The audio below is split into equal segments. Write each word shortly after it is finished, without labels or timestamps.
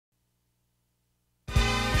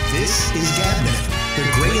This is GabNet, the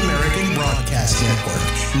Great American Broadcast Network,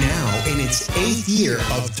 now in its 8th year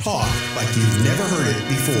of talk like you've never heard it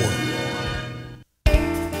before.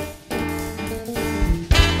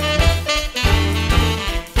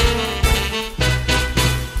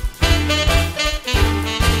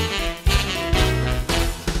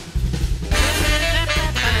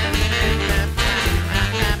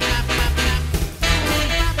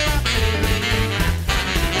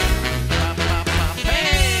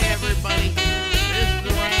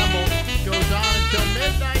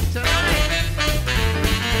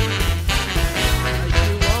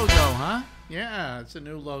 It's a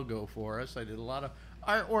new logo for us. I did a lot of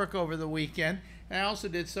artwork over the weekend, and I also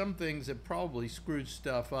did some things that probably screwed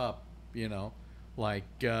stuff up, you know, like,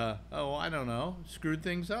 I don't know, screwed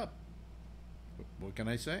things up. What can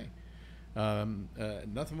I say?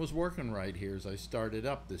 Nothing was working right here as I started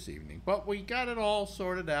up this evening, but we got it all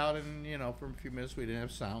sorted out, and, you know, for a few minutes we didn't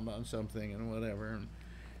have sound on something and whatever, and,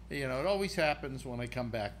 you know, it always happens when I come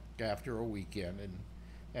back after a weekend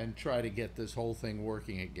and try to get this whole thing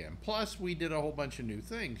working again. Plus, we did a whole bunch of new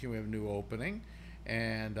things. We have a new opening,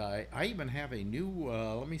 and I even have a new,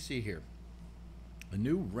 let me see here, a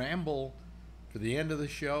new Ramble for the end of the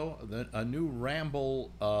show, a new Ramble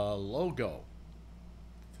logo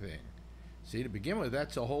thing. See, to begin with,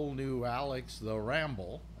 that's a whole new Alex the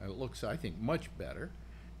Ramble. It looks, I think, much better.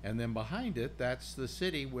 And then behind it, that's the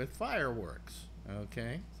city with fireworks.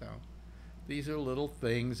 Okay, so these are little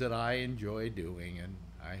things that I enjoy doing, and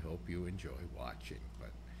I hope you enjoy watching.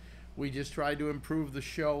 But we just tried to improve the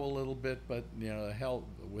show a little bit, but you know,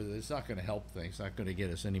 it's not going to help things. It's not going to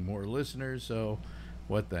get us any more listeners, so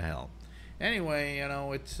what the hell. Anyway, you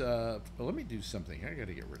know, it's let me do something. I got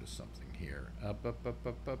to get rid of something here.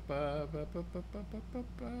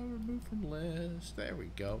 Remove from list. There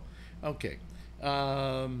we go. Okay.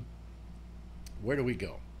 Where do we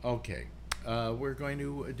go? Okay. We're going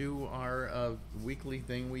to do our weekly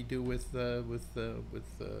thing we do with Phil.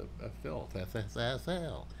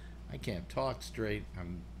 I can't talk straight.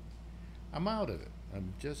 I'm out of it.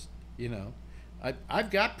 I'm just, you know, I've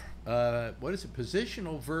got what is it?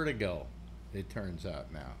 Positional vertigo. It turns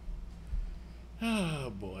out now. Oh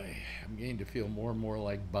boy, I'm getting to feel more and more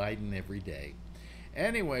like Biden every day.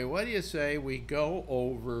 Anyway, what do you say we go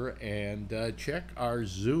over and check our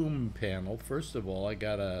Zoom panel? First of all, I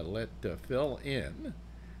gotta let Phil in,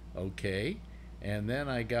 okay, and then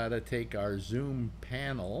I gotta take our Zoom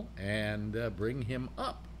panel and bring him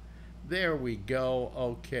up. There we go.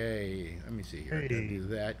 Okay, let me see here. I gotta do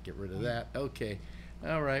that. Get rid of that. Okay,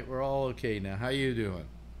 all right, we're all okay now. How you doing?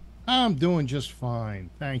 I'm doing just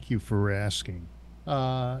fine. Thank you for asking.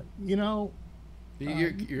 You know.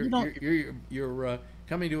 You're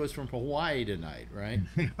coming to us from Hawaii tonight, right?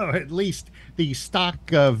 At least the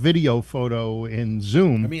stock video photo in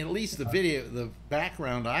Zoom. I mean, at least the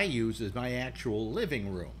background I use is my actual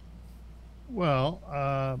living room.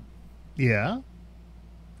 Well, yeah.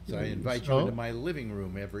 So I invite you into my living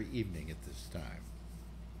room every evening at this time.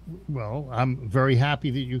 Well, I'm very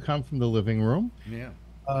happy that you come from the living room. Yeah.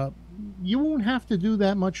 You won't have to do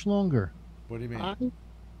that much longer. What do you mean?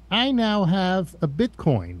 I now have a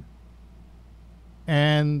Bitcoin,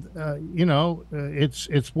 and you know,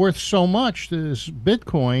 it's worth so much. This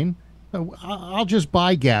Bitcoin, I'll just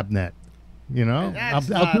buy GabNet. You know,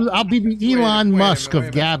 I'll be the Elon Musk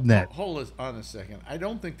of GabNet. Hold on a second. I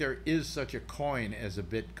don't think there is such a coin as a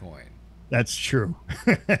Bitcoin. That's true.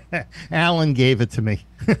 Alan gave it to me.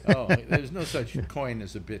 Oh, there's no such coin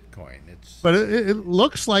as a Bitcoin. But it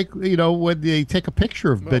looks like, you know, when they take a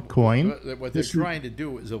picture of Bitcoin. What they're trying to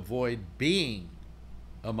do is avoid being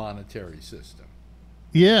a monetary system.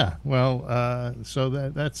 Yeah, well, so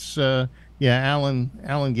that's yeah.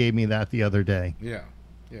 Alan gave me that the other day. Yeah.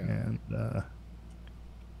 And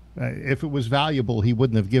if it was valuable, he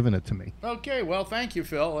wouldn't have given it to me. Okay, well, thank you,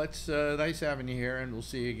 Phil. It's nice having you here, and we'll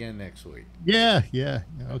see you again next week. Yeah.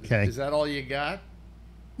 Okay. Is that all you got?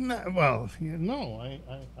 No, well, no.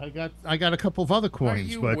 I got a couple of other coins.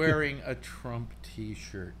 Are you wearing a Trump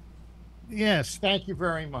T-shirt? Yes. Thank you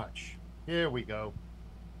very much. Here we go.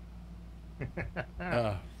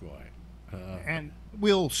 Oh boy. And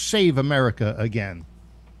we'll save America again.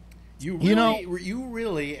 You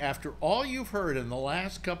really, after all you've heard in the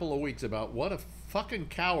last couple of weeks about what a fucking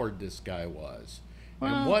coward this guy was,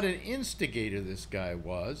 and what an instigator this guy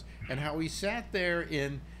was, and how he sat there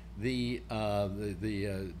in the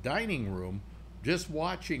dining room just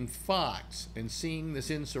watching Fox and seeing this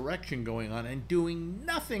insurrection going on and doing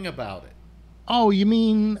nothing about it. Oh, you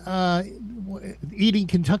mean eating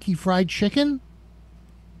Kentucky Fried Chicken?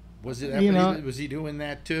 Was it? Was he doing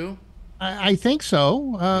that too? I think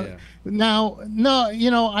so. Yeah. Now,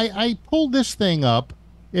 no, I pulled this thing up.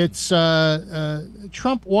 It's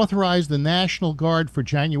Trump authorized the National Guard for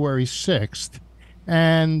January 6th,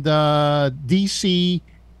 and D.C.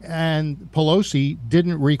 and Pelosi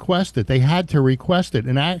didn't request it. They had to request it,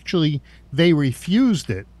 and actually, they refused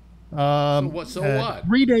it. So what? So what?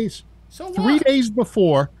 3 days. So what? 3 days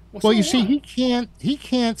before. Well, Well, so you see, what? he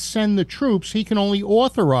can't send the troops. He can only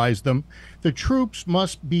authorize them. The troops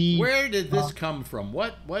must be. Where did this come from?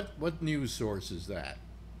 What news source is that?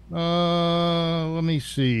 Let me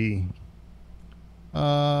see.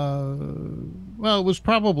 Well, it was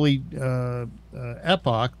probably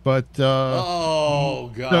Epoch, but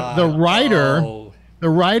Oh God! the writer. Oh, The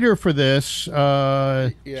writer for this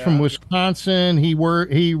is from Wisconsin. He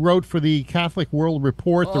wrote for the Catholic World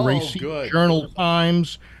Report, the Oh, Racine good. Journal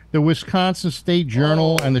Times, the Wisconsin State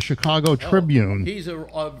Journal, and the Chicago Tribune. He's a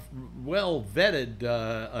well vetted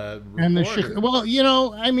And reporter. well,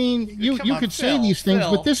 I mean, you Come on, could say Phil, these things,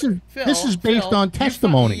 Phil, but this is based Phil, on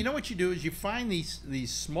testimony. You know what you do is you find these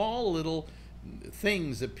small little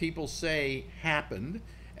things that people say happened,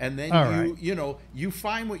 and then All right. you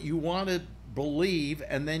find what you want to believe,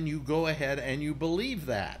 and then you go ahead and you believe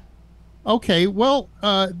that. Okay, well,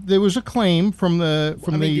 there was a claim from the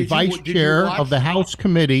vice did you chair watch- of the House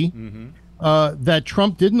committee that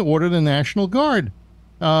Trump didn't order the National Guard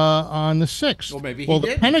on the 6th. Well, maybe he the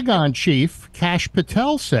didn't. Pentagon chief, Kash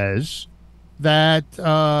Patel, says that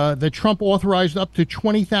Trump authorized up to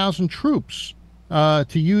 20,000 troops to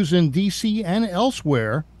use in D.C. and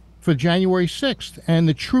elsewhere for January 6th, and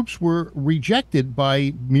the troops were rejected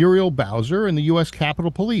by Muriel Bowser and the U.S.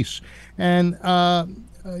 Capitol Police. And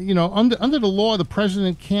under the law, the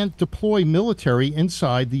president can't deploy military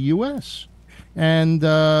inside the U.S. And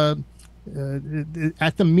at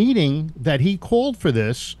the meeting that he called for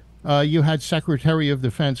this, you had Secretary of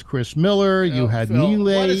Defense Chris Miller, you had Phil,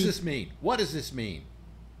 Neely. what does this mean? What does this mean?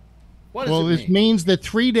 What does Well, it this mean? means that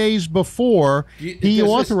 3 days before Does he this-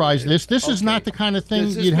 authorized this. This is okay. not the kind of thing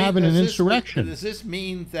Does this you'd mean- have in an does this- insurrection. Does this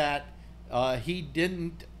mean that he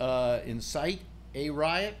didn't incite a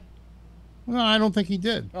riot? No, I don't think he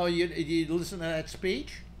did. Oh, you listen to that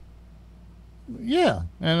speech? Yeah,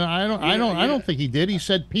 and I Yeah. don't think he did. He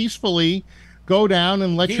said peacefully, go down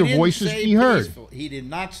and let He your didn't voices say be heard. peaceful. He did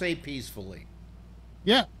not say peacefully.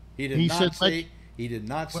 Yeah, He did He not said, say. He did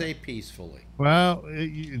not say peacefully. well,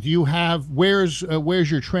 do you have where's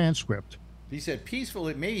your transcript? He said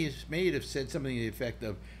peacefully. May have said something to the effect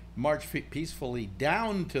of march peacefully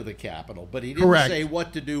down to the Capitol, but he didn't Correct. say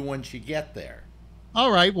what to do once you get there.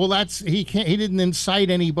 All right, well he didn't incite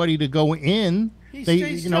anybody to go in. He's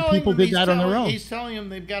telling People them- did he's that on their telling- own. He's telling them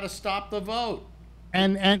they've got to stop the vote.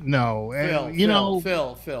 And no,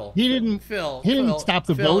 Phil, he didn't stop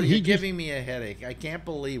the vote. You're He giving me a headache. I can't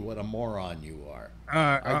believe what a moron you are.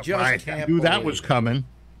 I just can't knew that believe was it. coming.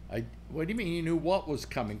 What do you mean you knew what was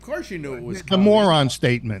coming? Of course you knew it was The coming. moron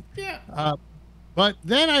statement. Yeah. But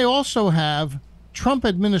then I also have Trump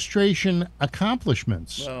administration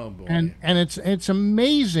accomplishments. Oh, boy. And it's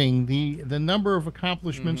amazing the number of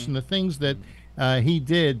accomplishments and the things that he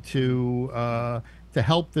did to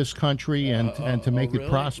help this country and to make really? it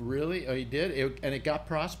prosperous. Really? Oh, he did? And it got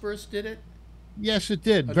prosperous, did it? Yes, it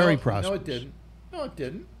did. Very no, prosperous. No, it didn't. No, it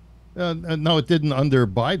didn't. No, it didn't under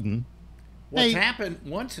Biden. What's Hey.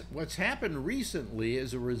 What's happened recently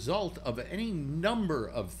is a result of any number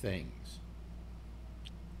of things.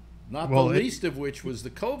 Not Well, the least of which was the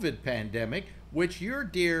COVID pandemic, which your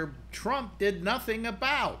dear Trump did nothing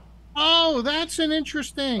about. Oh, that's an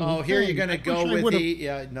interesting. Oh, here you're thing. going to I go wish I with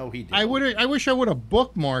would've- no, he didn't. I wish I would have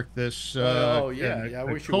bookmarked this. Oh, yeah, I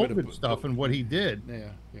wish you would've COVID stuff and what he did.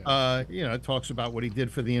 Yeah. It talks about what he did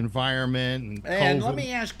for the environment and And COVID. let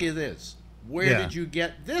me ask you this: where Yeah. did you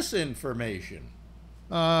get this information?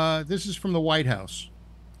 This is from the White House,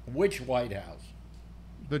 Which White House?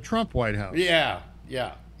 the Trump White House. Yeah.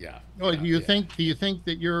 Oh, do you yeah. think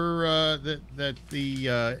that you're that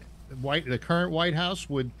the current White House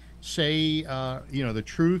would say the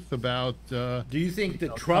truth about? Do you think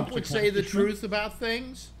that Trump would say the truth about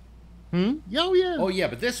things? Oh yeah. Oh yeah,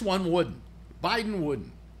 but this one wouldn't. Biden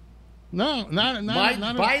wouldn't. No, not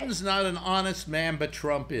Biden's not an honest man, but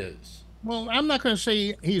Trump is. Well, I'm not going to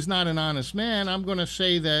say he's not an honest man. I'm going to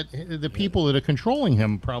say that the people that are controlling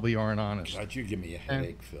him probably aren't honest. God, you give me a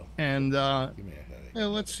headache, Phil. And Give me a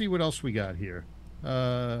headache. let's see what else we got here.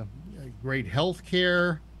 Great health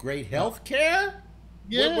care. Great health care?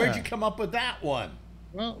 Yeah. Where'd you come up with that one?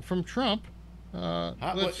 Well, from Trump.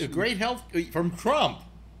 Let's see. Great health from Trump.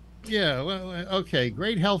 Yeah, well, okay.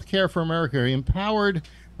 Great health care for America. He empowered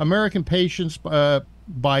American patients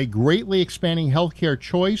by greatly expanding healthcare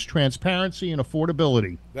choice, transparency, and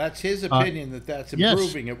affordability. That's his opinion that's Yes.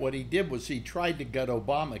 improving it. What he did was he tried to gut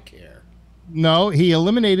Obamacare. No, he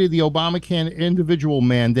eliminated the Obamacare individual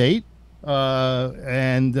mandate,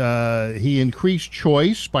 and he increased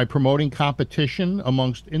choice by promoting competition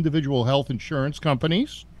amongst individual health insurance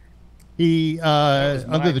companies. He, was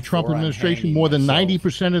under the mine Trump before I'm administration, hanging more than myself.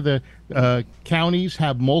 90% of the counties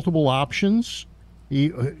have multiple options.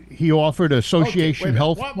 He offered association Okay, wait a minute.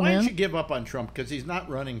 health Why plan. don't you give up on Trump? Because he's not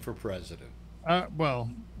running for president.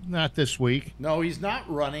 Well, not this week. No, he's not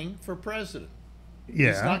running for president. He's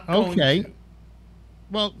Yeah. not going Okay. to.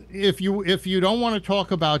 Well, if you don't want to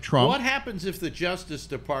talk about Trump, What happens if the Justice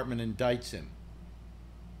Department indicts him?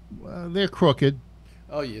 they're crooked.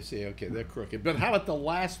 Oh, you see, okay, they're crooked. But how about the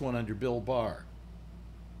last one under Bill Barr?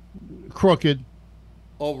 Crooked.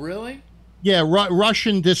 Oh, really? Yeah,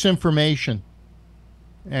 Russian disinformation.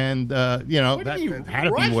 And What that do you mean, had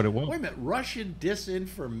to be what it was. Wait a minute, Russian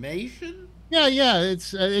disinformation? Yeah.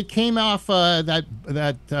 It came off that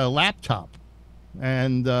laptop,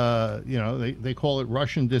 and they call it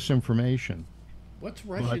Russian disinformation. What's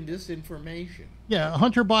Russian disinformation? Yeah,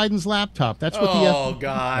 Hunter Biden's laptop. That's what Oh,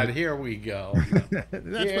 God, here we go.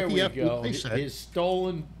 That's Here what we the go. FBI said. His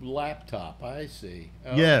stolen laptop, I see.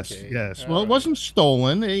 Oh, Yes, okay. yes. All Well, it right. wasn't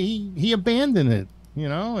stolen. He abandoned it.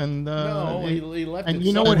 And No, he left and it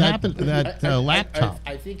you know what somewhere. happened to that laptop?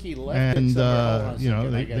 I think he left it And somewhere. Hold on a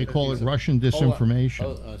second, I they gotta call do it something. Russian Hold on. disinformation.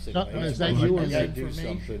 Oh, a second. Is that you or I gotta me? do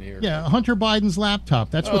something here. Yeah, Hunter Biden's laptop.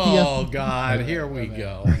 That's what Oh, God, here we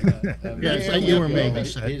go. Yeah, is Here that you we or me, go. he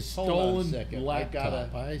said. His stolen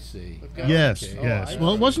laptop, I see. Yes, Okay. yes. I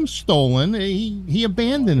Well, it see. wasn't stolen. He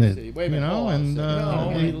abandoned see. it. Wait a minute, hold on a And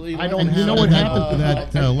second. No, he I left don't. it You know what happened to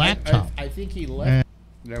that I laptop? I think he left.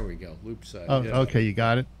 There we go. Loop side. Oh, yeah. okay, you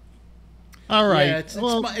got it. All right. Yeah,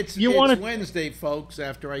 it's you want to? Wednesday, folks.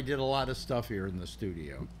 After I did a lot of stuff here in the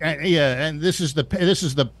studio. Yeah, and this is the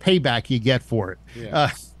payback you get for it.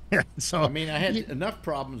 Yeah. So I mean, I had enough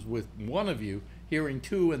problems with one of you hearing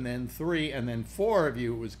two, and then three, and then four of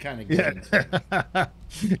you. It was kind of getting.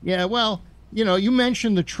 yeah. Well, you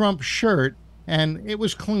mentioned the Trump shirt, and it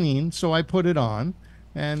was clean, so I put it on.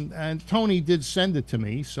 And Tony did send it to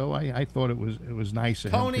me, so I thought it was nice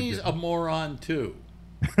of him to Tony's do. a moron too.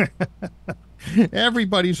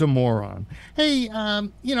 Everybody's a moron. Hey,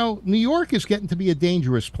 New York is getting to be a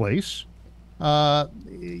dangerous place.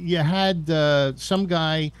 You had some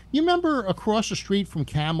guy. You remember across the street from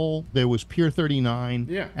Camel, there was Pier 39.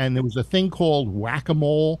 Yeah. And there was a thing called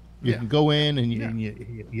whack-a-mole. You Yeah. can go in and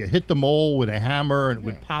you hit the mole with a hammer, and it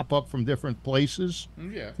would Yeah. pop up from different places.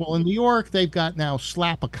 Yeah. Well, in New York, they've got now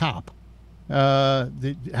slap a cop.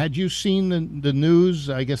 Had you seen the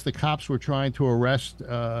news? I guess the cops were trying to arrest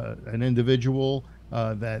an individual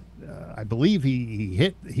that I believe he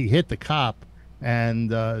hit the cop,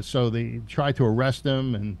 and so they tried to arrest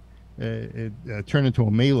him, and it turned into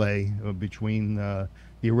a melee between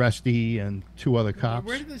the arrestee and two other cops.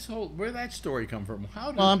 Where did that story come from?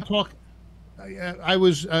 How did? Well, I'm talking. I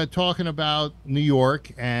was talking about New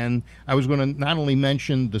York, and I was going to not only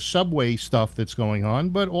mention the subway stuff that's going on,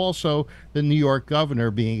 but also the New York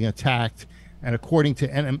governor being attacked. And according to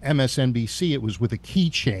MSNBC, it was with a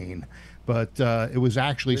keychain, but it was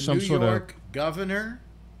actually the some New sort York governor.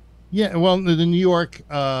 Yeah, well, the New York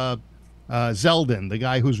Zeldin, the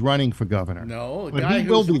guy who's running for governor. No, the But guy he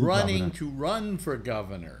will who's be the running governor. to run for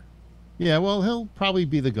governor. Yeah, well, he'll probably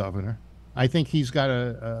be the governor. I think he's got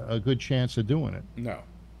a good chance of doing it.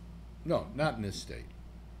 No, not in this state.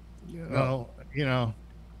 Well,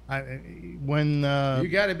 when You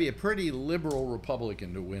got to be a pretty liberal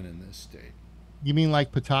Republican to win in this state. you mean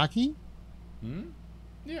like Pataki?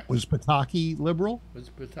 Yeah. Was Pataki liberal? Was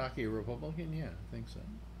Pataki a Republican? Yeah, I think so.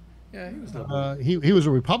 Yeah, he was liberal. He was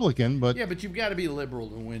a Republican, but Yeah, but you've got to be liberal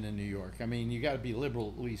to win in New York. I mean, you got to be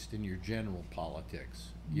liberal at least in your general politics.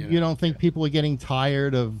 you don't think people are getting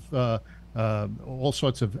tired of all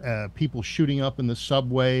sorts of people shooting up in the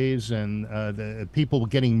subways, and the people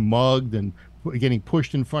getting mugged and getting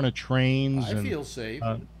pushed in front of trains? I and, feel safe.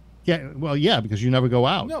 yeah, because you never go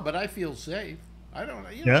out. No, but I feel safe. I don't.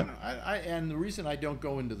 Yeah. And the reason I don't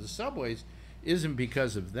go into the subways isn't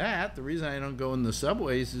because of that. The reason I don't go in the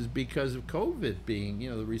subways is because of COVID being,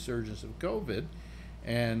 the resurgence of COVID,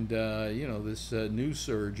 and this new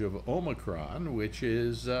surge of Omicron, which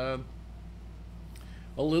is a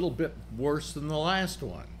little bit worse than the last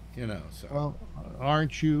one. So. Well,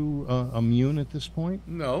 aren't you immune at this point?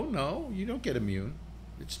 No, you don't get immune.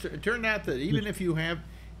 It turned out that even if you have,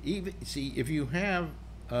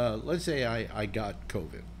 let's say I got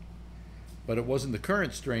COVID, but it wasn't the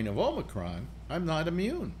current strain of Omicron, I'm not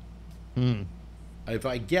immune. If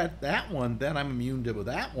I get that one, then I'm immune to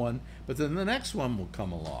that one, but then the next one will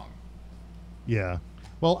come along. Yeah.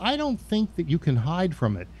 Well, I don't think that you can hide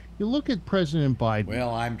from it. You look at President Biden.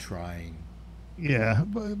 Well, I'm trying. Yeah,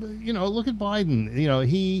 but look at Biden.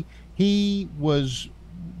 He was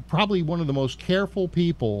probably one of the most careful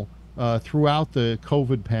people throughout the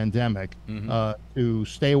COVID pandemic to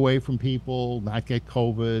stay away from people, not get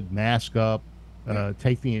COVID, mask up,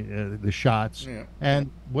 take the shots. Yeah.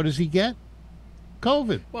 And what does he get?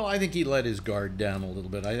 COVID. Well, I think he let his guard down a little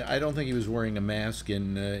bit. I don't think he was wearing a mask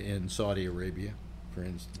in Saudi Arabia, for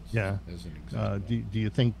instance. Yeah. As an example. Do you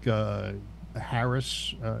think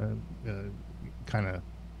Harris kind of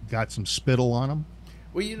got some spittle on him?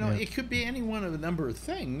 Well, it could be any one of a number of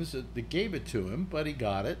things that gave it to him, but he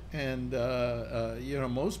got it. And,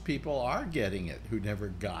 most people are getting it who never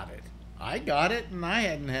got it. I got it, and I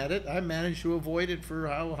hadn't had it. I managed to avoid it for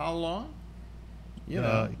how long?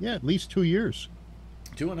 At least 2 years.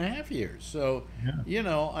 2.5 years. So, Yeah.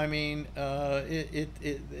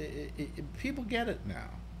 People get it now.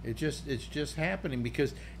 It's just happening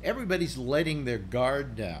because everybody's letting their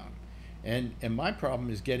guard down. And my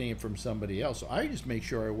problem is getting it from somebody else. So I just make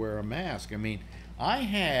sure I wear a mask. I mean, I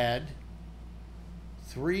had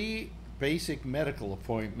 3 basic medical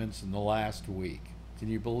appointments in the last week. Can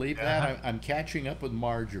you believe that? I'm catching up with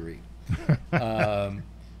Marjorie. I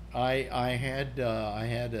had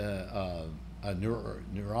a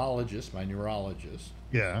neurologist, my neurologist,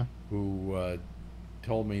 Yeah. who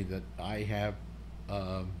told me that I have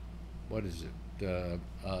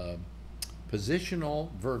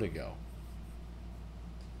positional vertigo.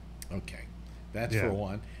 Okay, that's Yeah. for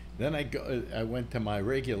one. Then I went to my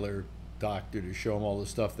regular doctor to show him all the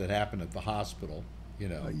stuff that happened at the hospital.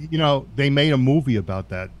 They made a movie about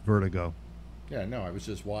that vertigo. Yeah, no, I was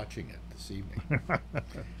just watching it this evening.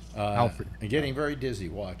 Alfred. And getting very dizzy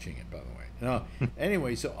watching it, by the way. No,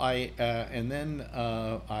 anyway, so I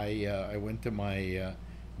went to my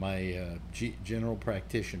general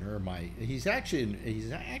practitioner. He's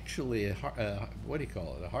actually a what do you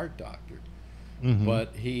call it? A heart doctor,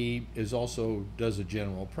 but he also does a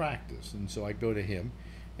general practice, and so I go to him,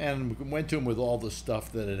 and went to him with all the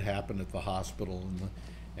stuff that had happened at the hospital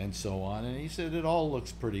and so on. And he said, it all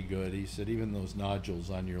looks pretty good. He said, even those nodules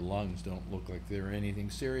on your lungs don't look like they're anything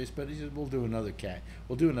serious. But he said, we'll do another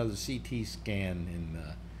CT scan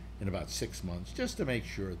in about 6 months just to make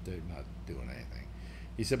sure that they're not doing anything.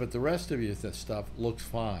 He said, but the rest of your stuff looks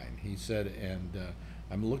fine. He said, and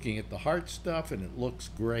I'm looking at the heart stuff and it looks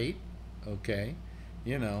great. Okay.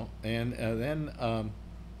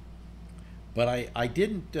 But I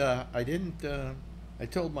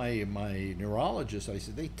told my neurologist, I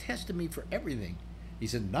said, they tested me for everything. He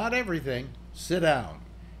said, not everything, sit down.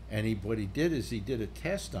 And what he did is he did a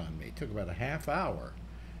test on me. It took about a half hour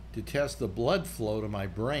to test the blood flow to my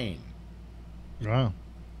brain. Wow.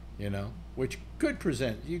 Which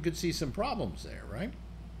you could see some problems there, right?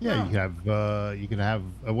 Yeah, you can have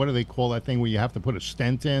what do they call that thing where you have to put a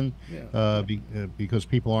stent in because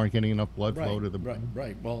people aren't getting enough blood flow to the brain?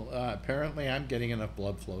 Right. Well, apparently I'm getting enough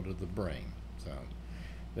blood flow to the brain, so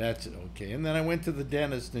that's okay. And then I went to the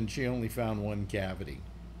dentist, and she only found one cavity.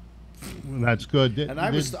 That's good. And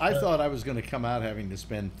I thought I was going to come out having to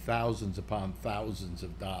spend thousands upon thousands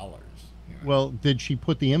of dollars. Well, did she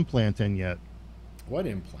put the implant in yet? What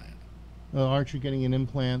implant? Aren't you getting an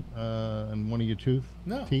implant in one of your teeth?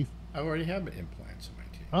 I already have implants in my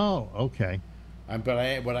teeth. Oh, okay.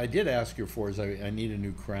 But what I did ask her for is I need a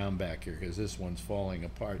new crown back here because this one's falling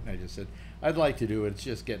apart. And I just said, I'd like to do it. It's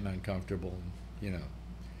just getting uncomfortable. So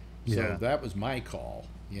Yeah. that was my call,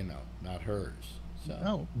 not hers. So.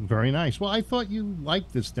 Oh, very nice. Well, I thought you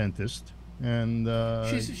liked this dentist. And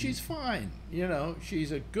she's fine.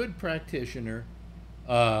 She's a good practitioner.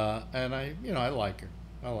 And I like her.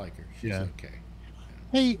 She's okay.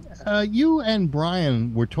 Hey, you and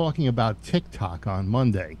Brian were talking about TikTok on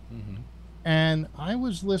Monday, and I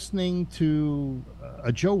was listening to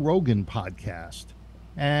a Joe Rogan podcast,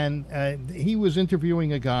 and he was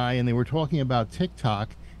interviewing a guy, and they were talking about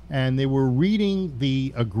TikTok, and they were reading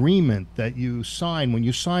the agreement that you sign when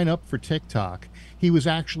you sign up for TikTok. He was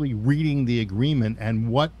actually reading the agreement and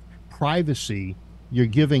what privacy you're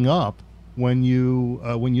giving up when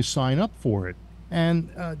you sign up for it. And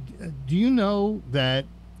do you know that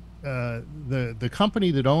the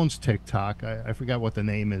company that owns TikTok, I forgot what the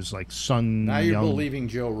name is, like Sun. Now you're believing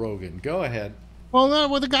Joe Rogan. Go ahead. Well, no.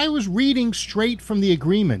 Well, the guy was reading straight from the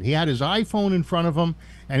agreement. He had his iPhone in front of him,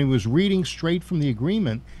 and he was reading straight from the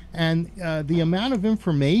agreement. And the amount of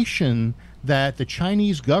information that the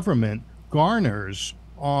Chinese government garners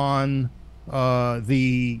on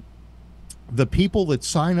the the people that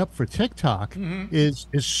sign up for TikTok is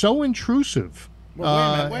so intrusive.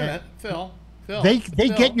 Well, wait a minute, Phil. They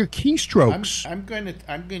Phil, get your keystrokes. I'm going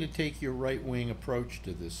to take your right wing approach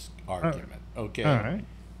to this argument. Okay. All right.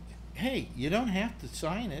 Hey, you don't have to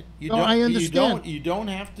sign it. I understand. You don't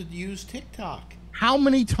have to use TikTok. How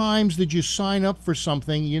many times did you sign up for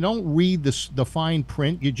something? You don't read the fine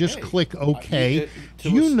print. You just click OK. To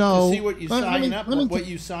see what you sign up, what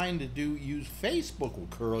you sign to do, use Facebook will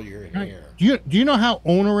curl your hair. Do you know how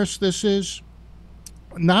onerous this is?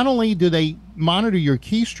 Not only do they monitor your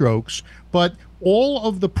keystrokes, but all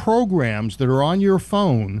of the programs that are on your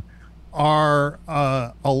phone are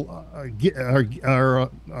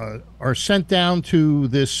sent down to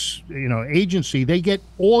this agency. They get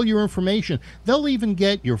all your information. They'll even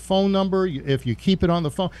get your phone number if you keep it on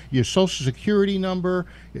the phone, your social security number,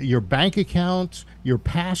 your bank account, your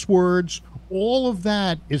passwords. All of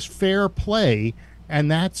that is fair play,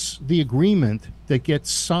 and that's the agreement that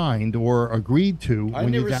gets signed or agreed to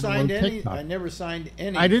when you download TikTok. I never signed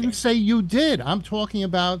anything. I didn't say you did. I'm talking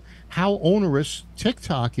about how onerous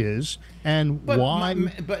TikTok is and why.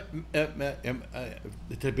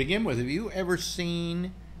 To begin with, have you ever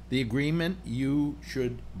seen the agreement you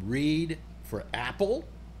should read for Apple?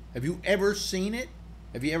 Have you ever seen it?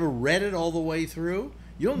 Have you ever read it all the way through?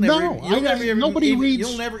 Nobody reads.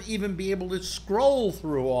 You'll never even be able to scroll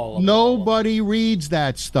through all of it. Nobody reads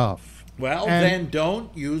that stuff. Well, then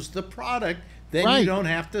don't use the product. Then you don't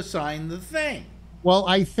have to sign the thing. Well,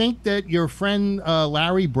 I think that your friend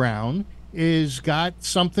Larry Brown is got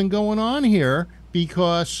something going on here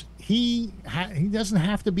because he doesn't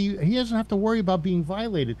have to worry about being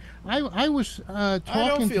violated. I was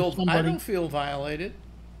talking to somebody. I don't feel violated.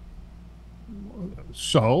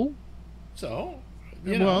 So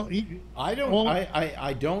I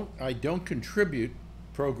don't contribute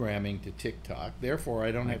programming to TikTok. Therefore,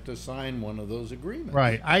 I don't have to sign one of those agreements.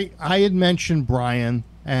 Right. I had mentioned Brian,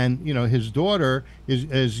 and his daughter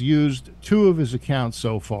has used 2 of his accounts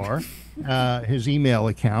so far, his email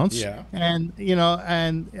accounts. Yeah. And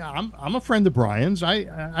I'm a friend of Brian's.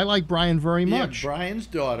 I like Brian very much. Brian's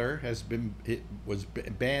daughter was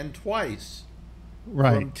banned twice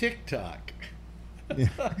from TikTok.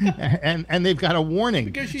 and they've got a warning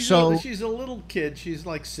because she's a little kid. She's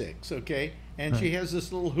like 6, okay, and she has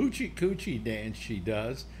this little hoochie coochie dance she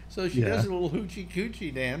does. So she does a little hoochie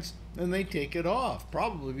coochie dance, and they take it off,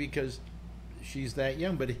 probably because she's that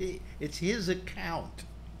young. But it's his account.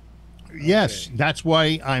 Yes, that's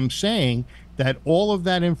why I'm saying that all of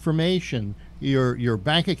that information, your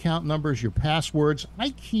bank account numbers, your passwords,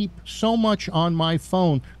 I keep so much on my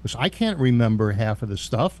phone because I can't remember half of the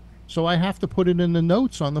stuff. So I have to put it in the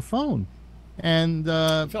notes on the phone. And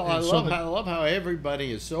Phil, I love how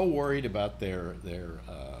everybody is so worried about their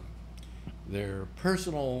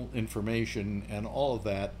personal information and all of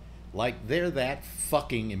that, like they're that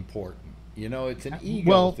fucking important. It's an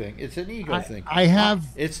ego thing. It's an ego thing.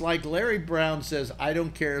 It's like Larry Brown says, I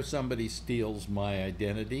don't care if somebody steals my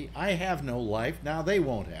identity. I have no life. Now they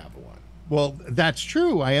won't have one. Well, that's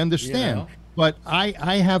true. I understand. But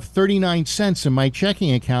I have 39 cents in my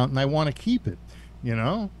checking account, and I want to keep it.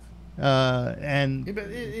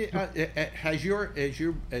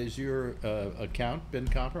 Has your account been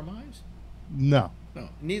compromised? No.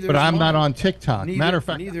 Neither. But I'm not on TikTok. Matter of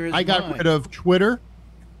fact, I got rid of Twitter.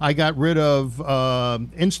 I got rid of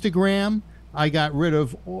Instagram. I got rid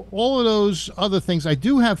of all of those other things. I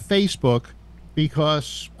do have Facebook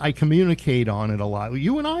because I communicate on it a lot.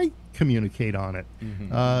 You and I communicate on it.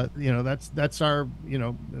 That's our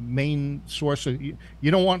main source of. You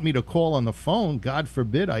don't want me to call on the phone. God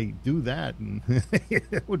forbid I do that, and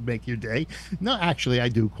it would make your day. No, actually, I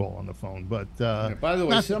do call on the phone. But by the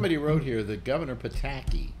way, somebody wrote here that Governor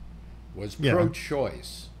Pataki was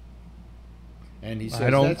pro-choice, and he says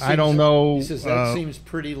I don't know. He says that seems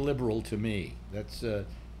pretty liberal to me. That's.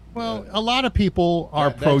 Well, a lot of people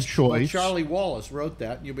are pro-choice. Charlie Wallace wrote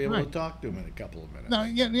that, and you'll be able to talk to him in a couple of minutes. No,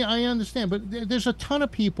 yeah, I understand, but there's a ton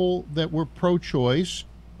of people that were pro-choice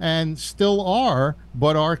and still are,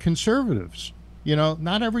 but are conservatives.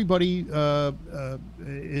 Not everybody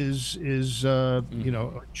is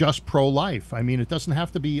just pro-life. I mean, it doesn't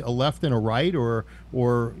have to be a left and a right, or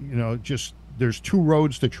just there's 2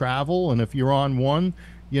 roads to travel, and if you're on one,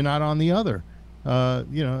 you're not on the other.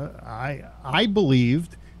 I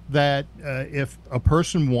believed that if a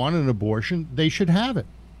person wanted an abortion, they should have it.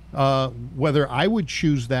 Whether I would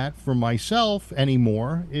choose that for myself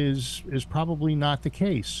anymore is probably not the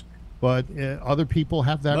case. But other people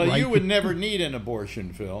have that right. Well, you would never need an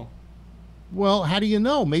abortion, Phil. Well, how do you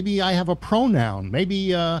know? Maybe I have a pronoun.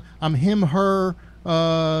 Maybe I'm him, her,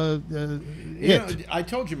 I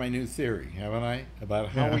told you my new theory, haven't I, about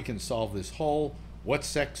how Yeah. we can solve this whole "what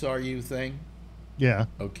sex are you" thing. Yeah.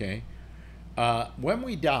 Okay, when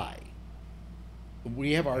we die,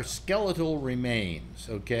 we have our skeletal remains.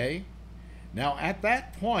 Okay, now at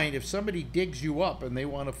that point, if somebody digs you up and they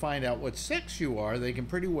want to find out what sex you are, they can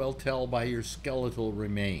pretty well tell by your skeletal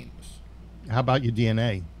remains. How about your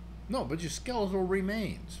DNA? No, but your skeletal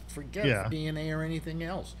remains. Forget Yeah. DNA or anything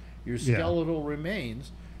else. Your Yeah. skeletal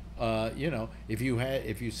remains. If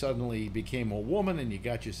you suddenly became a woman and you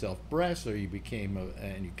got yourself breasts, or and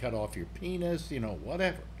you cut off your penis,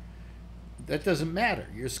 whatever. That doesn't matter.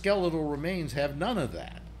 Your skeletal remains have none of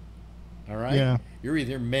that. All right. Yeah. You're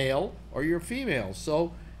either male or you're female.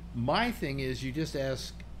 So my thing is, you just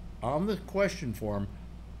ask on the question form,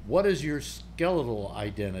 what is your skeletal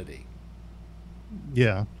identity?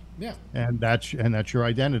 Yeah. Yeah. And that's your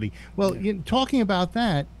identity. Well, Yeah. talking about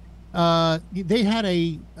that, they had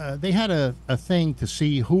a thing to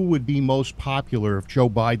see who would be most popular if Joe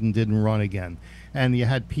Biden didn't run again. And you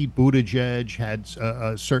had Pete Buttigieg had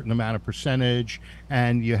a certain amount of percentage,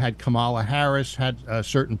 and you had Kamala Harris had a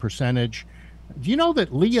certain percentage. Do you know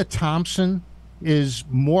that Leah Thompson is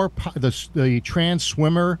the trans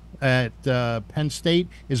swimmer at Penn State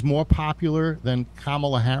is more popular than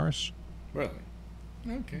Kamala Harris? Really?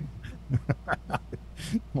 Okay.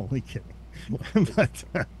 Only kidding. But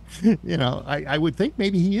I would think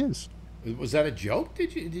maybe he is. Was that a joke?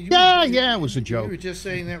 Did you? Yeah, it was a joke. You were just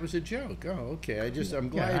saying that was a joke. Oh, okay.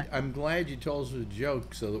 I'm glad you told us it was a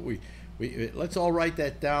joke, so that we let's all write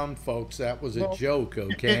that down, folks. That was a joke.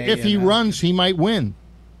 Okay. If he runs, he might win.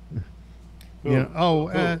 Who?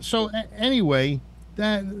 Anyway,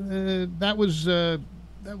 that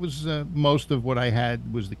was most of what I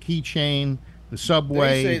had was the keychain, the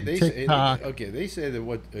subway, TikTok. They say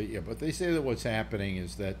that but they say that what's happening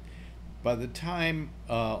is that by the time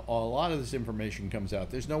a lot of this information comes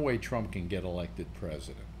out, there's no way Trump can get elected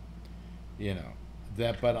president.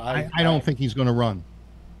 But I don't think he's going to run.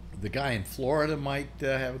 The guy in Florida might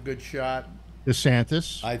have a good shot.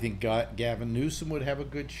 DeSantis, I think Gavin Newsom would have a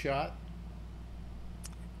good shot.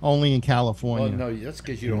 only in California. Well, no, that's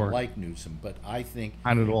because you don't like Newsom. But I think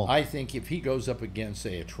Not at all. I think if he goes up against,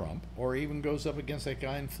 say, a Trump, or even goes up against that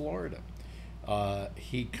guy in Florida,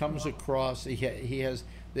 he comes across. He has.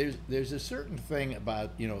 There's a certain thing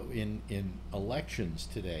about in elections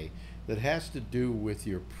today that has to do with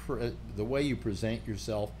the way you present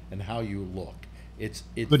yourself and how you look. It's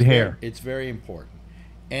Good hair. It's very important.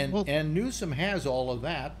 And Newsom has all of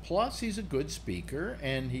that. Plus, he's a good speaker,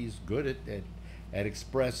 and he's good at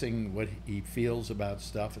expressing what he feels about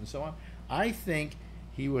stuff and so on. I think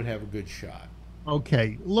he would have a good shot.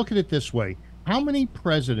 Okay, look at it this way: how many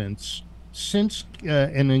presidents, since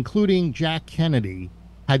and including Jack Kennedy,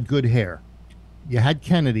 had good hair? You had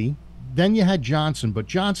Kennedy, then you had Johnson, but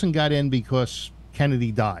Johnson got in because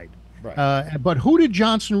Kennedy died. Right. But who did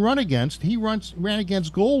Johnson run against? He ran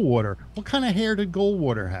against Goldwater. What kind of hair did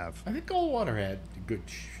Goldwater have? I think Goldwater had a good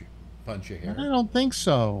bunch of hair. I don't think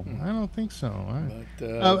so. I don't think so.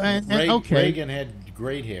 But Reagan had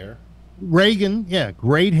great hair. Reagan, yeah,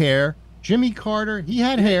 great hair. Jimmy Carter, he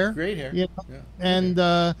had hair. Great hair. Yeah. Yeah.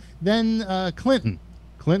 And then Clinton,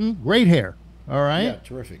 great hair. All right. Yeah,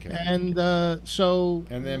 terrific hair. And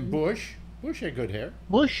And then Bush had good hair.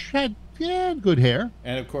 Bush had good hair.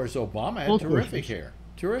 And of course Obama had Both terrific Bushes. hair.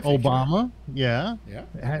 Terrific. Obama, yeah,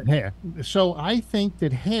 had hair. So I think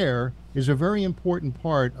that hair is a very important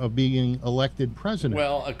part of being elected president.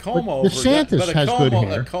 Well, a comb But over. DeSantis but has good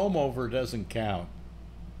hair. A comb over doesn't count.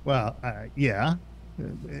 Well, yeah.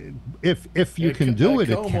 If you can do it,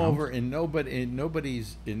 A it comb counts. over in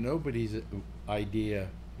nobody's idea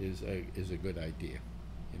is a good idea.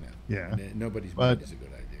 Yeah. Nobody's But- mind is a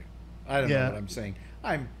good idea. I don't Yeah. know what I'm saying.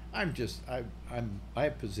 I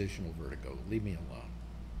have positional vertigo. Leave me alone.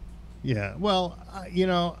 Yeah. Well,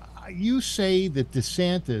 you say that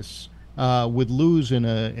DeSantis would lose in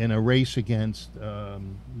a race against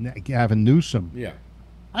Gavin Newsom. Yeah.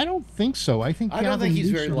 I don't think so. I think I don't Gavin think he's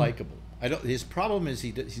very Newsom- likable. His problem is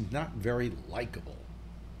he's not very likable.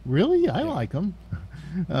 Really, I like him.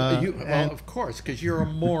 Of course, because you're a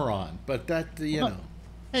moron. But that know.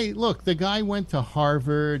 Hey, look, the guy went to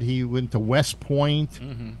Harvard. He went to West Point.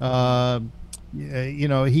 He's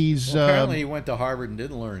Apparently, he went to Harvard and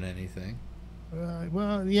didn't learn anything.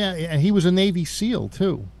 yeah, he was a Navy SEAL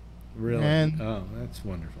too. Really? And- Oh, that's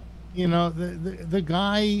wonderful. The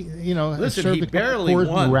guy, Listen, served he a couple barely tours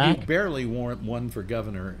in won. He Iraq. barely won for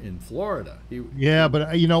governor in Florida. Yeah,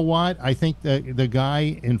 but you know what? I think that the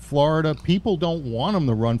guy in Florida, people don't want him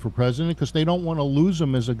to run for president because they don't want to lose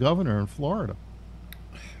him as a governor in Florida.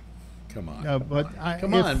 Come on.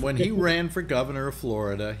 Come on. When he ran for governor of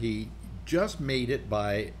Florida, he just made it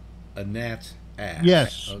by a gnat's ass.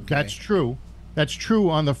 Yes, okay? that's true. That's true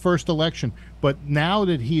on the first election. But now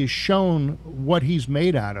that he has shown what he's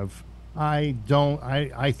made out of, I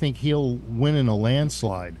think he'll win in a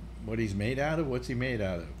landslide. What he's made out of? What's he made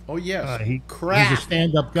out of? Oh, yes. Crap. He's a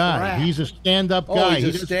stand-up guy. Crap. He's a stand-up guy.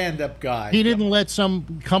 He's a stand-up guy. He didn't let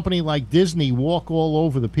some company like Disney walk all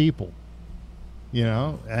over the people. You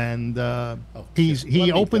know, and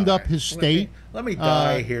he opened up his state. Let me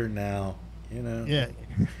die here now. You know. Yeah.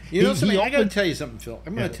 You know something? I got to tell you something, Phil.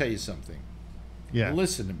 I'm going to tell you something. Yeah.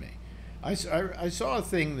 Listen to me. I saw a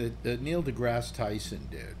thing that Neil deGrasse Tyson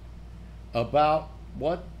did about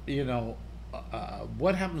what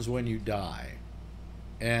happens when you die,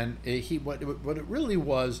 and what it really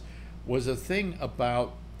was a thing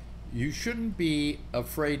about you shouldn't be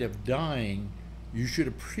afraid of dying. You should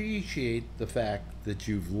appreciate the fact that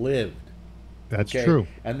you've lived. That's true.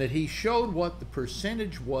 And that he showed what the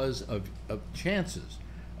percentage was of chances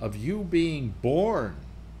of you being born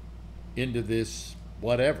into this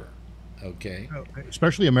whatever. Okay.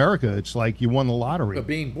 Especially America, it's like you won the lottery. But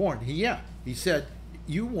being born, he said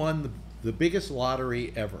you won the biggest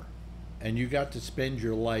lottery ever, and you got to spend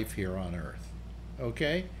your life here on Earth.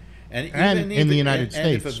 Okay. And in the United States.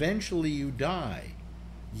 And if eventually you die,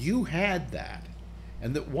 you had that.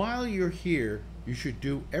 And that while you're here, you should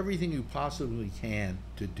do everything you possibly can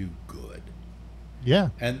to do good. Yeah.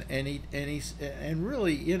 And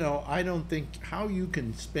really, you know, I don't think how you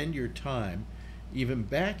can spend your time even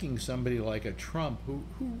backing somebody like a Trump who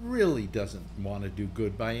really doesn't want to do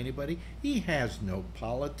good by anybody. He has no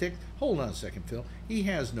politics. Hold on a second, Phil. He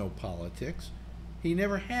has no politics. He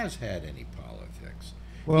never has had any politics.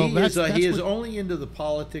 Well, he is only into the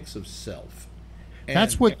politics of self. And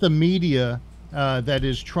that's what the media that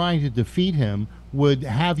is trying to defeat him would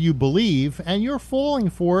have you believe, and you're falling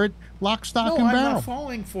for it, lock, stock, and barrel. No, I'm not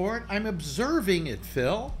falling for it. I'm observing it,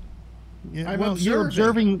 Phil. Yeah, you're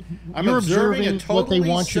observing what they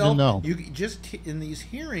want you to know. You just in these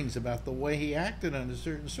hearings about the way he acted under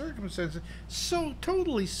certain circumstances, so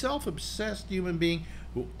totally self-obsessed human being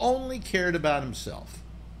who only cared about himself.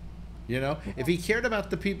 You know, if he cared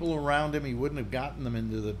about the people around him, he wouldn't have gotten them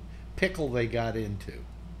into the pickle they got into.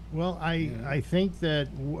 Well, I think that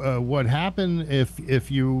what happened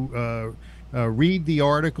if you read the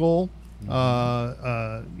article,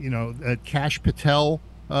 that Kash Patel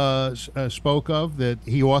spoke of, that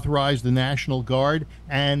he authorized the National Guard,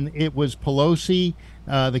 and it was Pelosi,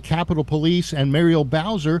 the Capitol Police, and Muriel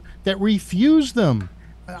Bowser that refused them.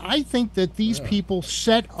 I think that these people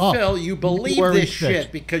set up. Phil, you believe this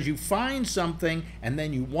shit because you find something and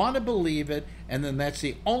then you want to believe it, and then that's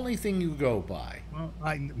the only thing you go by.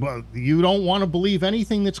 Well, you don't want to believe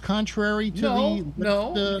anything that's contrary to I'm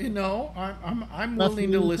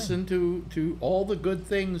willing to listen to all the good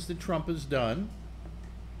things that Trump has done,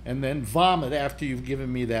 and then vomit after you've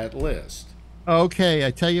given me that list. Okay,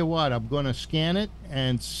 I tell you what, I'm going to scan it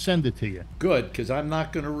and send it to you. Good, because I'm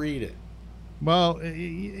not going to read it. Well,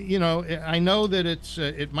 I know that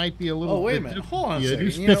it might be a little. Oh, wait a minute! Hold on a second.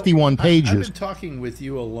 It's 51 pages. I've been talking with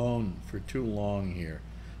you alone for too long here.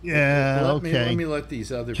 Yeah. Let me let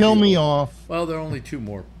these other kill me off. Well, there are only two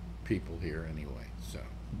more people here anyway, so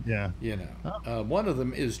yeah. You know, one of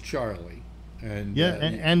them is Charlie, and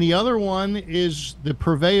and the other one is the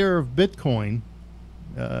purveyor of Bitcoin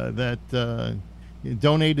that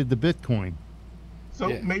donated the Bitcoin. So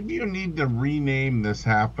maybe you need to rename this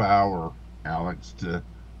half hour, Alex, to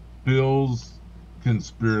Bill's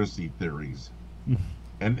Conspiracy Theories.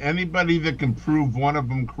 And anybody that can prove one of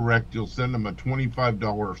them correct, you'll send them a $25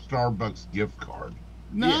 Starbucks gift card.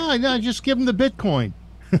 No, just give them the Bitcoin.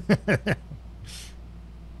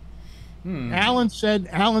 Alan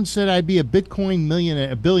said I'd be a Bitcoin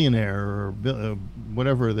billionaire, or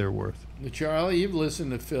whatever they're worth. Charlie, you've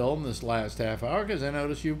listened to Phil in this last half hour because I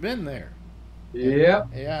noticed you've been there. Yeah.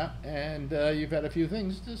 Yeah, and you've had a few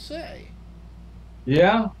things to say.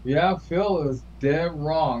 Yeah, Phil is dead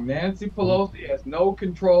wrong. Nancy Pelosi has no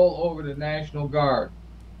control over the National Guard.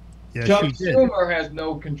 Yeah, Chuck Schumer has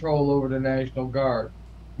no control over the National Guard.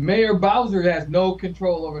 Mayor Bowser has no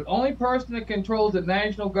control over it. The only person that controls the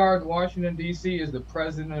National Guard in Washington, D.C. is the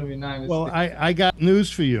President of the United States. Well, I got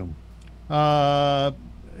news for you. Google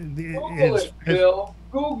it, Phil.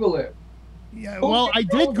 Google it. Yeah, well, I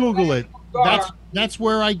did Google it. That's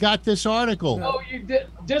where I got this article. No, you did.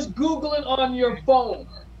 Just Google it on your phone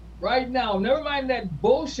right now. Never mind that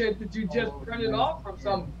bullshit that you just printed off from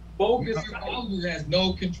some bogus. Bowser has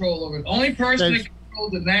no control over it. Only person that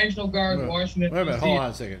controls the National Guard in Washington. Wait a minute, hold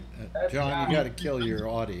on a second. John, you got to kill your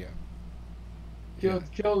audio.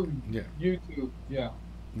 Kill Yeah. YouTube. Yeah.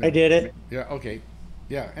 I did it. Yeah. Okay.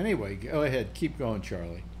 Yeah. Anyway, go ahead. Keep going,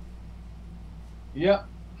 Charlie. Yep.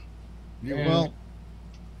 Well,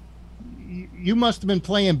 you must have been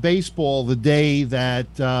playing baseball the day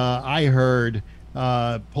that I heard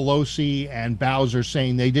Pelosi and Bowser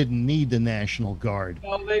saying they didn't need the National Guard.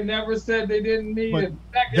 No, they never said they didn't need But it. In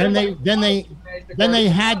fact, then they everybody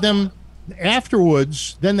had them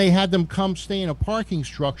afterwards. Then they had them come stay in a parking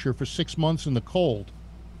structure for 6 months in the cold.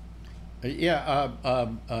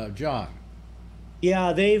 John.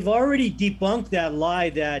 Yeah, they've already debunked that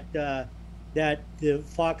lie that that the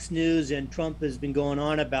Fox News and Trump has been going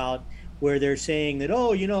on about, where they're saying that,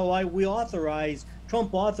 oh, you know,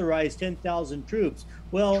 Trump authorized 10,000 troops.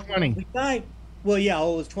 Well, 20. the guy, well, yeah,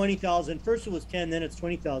 it was 20,000. First it was 10, then it's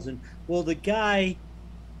 20,000. Well, the guy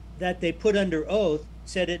that they put under oath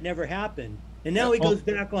said it never happened. And now he goes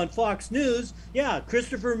back on Fox News. Yeah,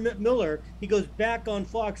 Christopher Miller, he goes back on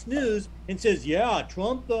Fox News and says, yeah,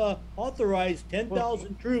 Trump authorized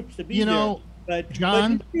 10,000 troops to be You there. know, But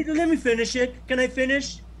John, let me finish it. Can I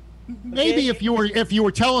finish? maybe Okay. if you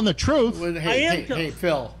were telling the truth. Well, hey,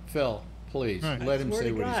 Phil, please Right. let him Swear say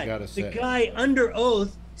to what he's God, got to say. The guy under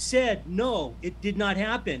oath said, no, it did not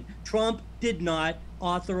happen. Trump did not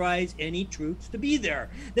authorize any troops to be there.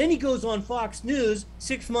 Then he goes on Fox News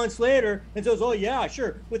 6 months later and says, oh, yeah,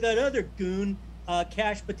 sure, with that other goon,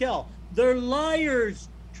 Kash Patel. They're liars,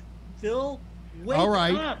 Phil. Wake All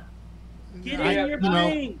right. up. Get I- in your you know,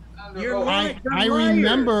 brain. You're lying.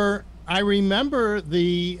 I remember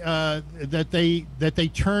the that they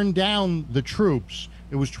turned down the troops.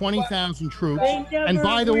 It was 20,000 troops. They never And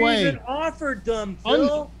by the way, even offered them,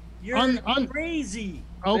 Phil. You're crazy.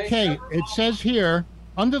 okay, it says here,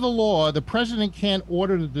 under the law, the president can't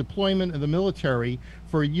order the deployment of the military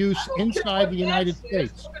for use inside the United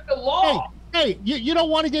States. Look at the law. Hey, you don't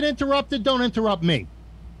want to get interrupted? Don't interrupt me.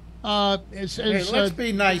 Let's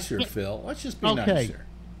be nicer, Phil. Let's just be okay. nicer.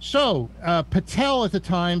 So, Patel at the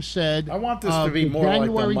time said... I want this to be more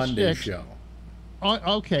like the Monday show.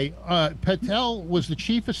 Okay. Patel was the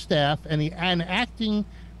chief of staff and acting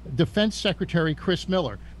defense secretary, Chris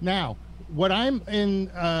Miller. Now, what I'm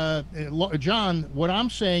John, what I'm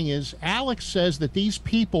saying is Alex says that these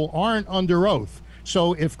people aren't under oath.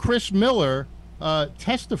 So if Chris Miller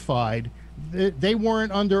testified, they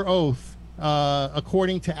weren't under oath,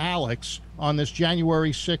 according to Alex, on this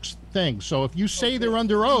January 6th thing. So if you say they're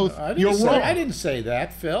under oath, you're wrong. I didn't say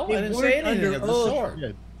that, Phil. They I didn't say weren't anything under of the oath. sort.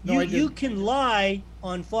 No, I You didn't. can lie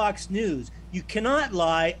on Fox News. You cannot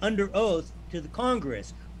lie under oath to the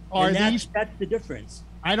Congress. And that's the difference.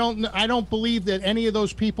 I don't believe that any of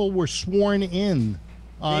those people were sworn in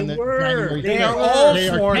on They the were. January They They are 6th. all They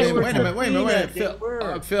are sworn in. technical. Wait a minute. They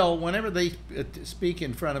were. Phil, whenever they speak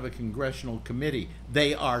in front of a congressional committee,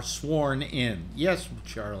 they are sworn in. Yes,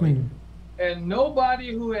 Charlie. And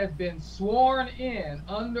nobody who has been sworn in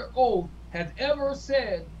under oath has ever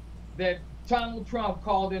said that Donald Trump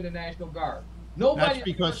called in the National Guard. Nobody That's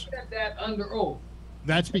because- ever said that under oath.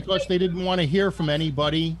 That's because they didn't want to hear from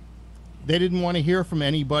anybody. They didn't want to hear from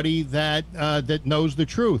anybody that that knows the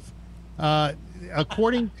truth.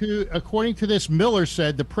 According to this, Miller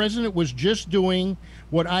said the president was just doing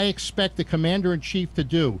what I expect the commander-in-chief to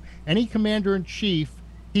do. Any commander-in-chief,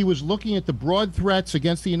 he was looking at the broad threats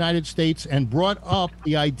against the United States and brought up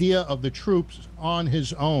the idea of the troops on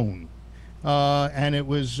his own. And it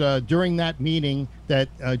was during that meeling that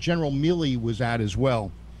General Milley was at as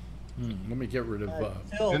well. Let me get rid of.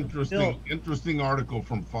 Phil, Interesting article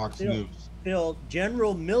from Fox News. Phil,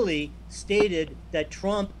 General Milley stated that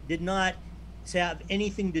Trump did not have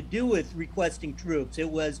anything to do with requesting troops. It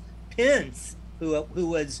was Pence who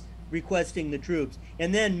was requesting the troops.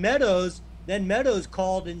 And then Meadows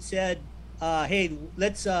called and said, "Hey,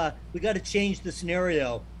 let's we got to change the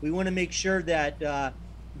scenario. We want to make sure that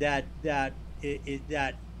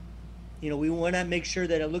we want to make sure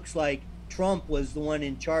that it looks like Trump was the one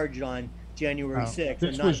in charge on January 6th.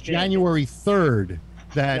 This was January 3rd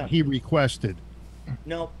that he requested.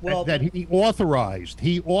 No, well, that he authorized.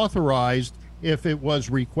 He authorized if it was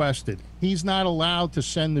requested. He's not allowed to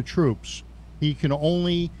send the troops. He can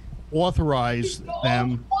only authorize He's the only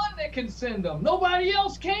them. one that can send them. Nobody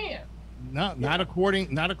else can. Not according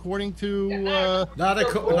to Not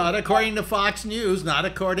according to Fox News. Not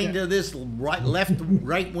according to this right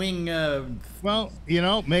wing well,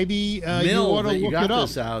 maybe you mill ought to that you look got it up.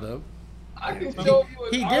 this out of. I can show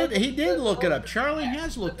you. He did look it up. Charlie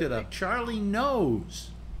has looked it up. Charlie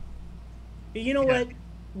knows. you know what?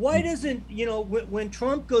 Why doesn't when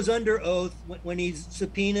Trump goes under oath, when he's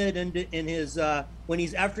subpoenaed and in his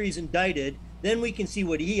after he's indicted, then we can see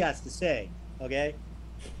what he has to say. Okay.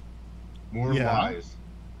 More Yeah. lies.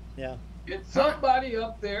 Yeah. Get somebody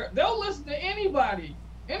up there. They'll listen to anybody.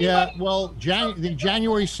 Yeah, well, the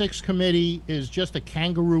January 6th committee is just a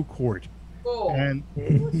kangaroo court, Oh, and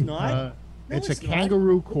No, it's not. No, it's a not.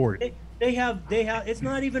 kangaroo court. They have. It's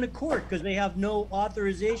not even a court because they have no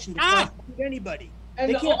authorization to prosecute anybody. and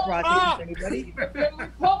They the can't only prosecute anybody.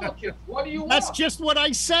 Republicans. What do you want? That's just what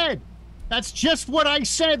I said. That's just what I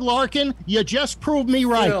said, Larkin. You just proved me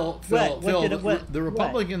right. Phil, the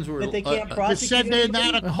Republicans were. That they can't You prosecute said they're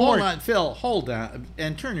anybody? not a Hold court. on, Phil. Hold on,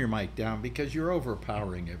 and turn your mic down because you're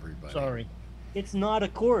overpowering everybody. Sorry. It's not a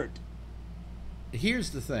court,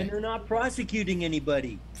 Here's the and thing, they're not prosecuting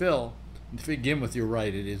anybody. Phil. To begin with, you're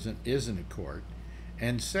right. It isn't a court,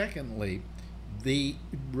 and secondly, the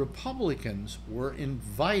Republicans were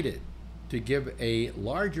invited to give a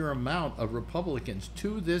larger amount of Republicans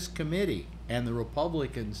to this committee, and the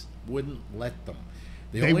Republicans wouldn't let them.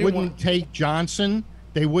 They wouldn't take Johnson.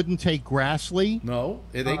 They wouldn't take Grassley. No,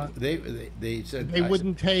 they said They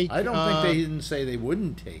wouldn't take. I don't think they didn't say they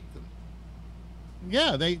wouldn't take them.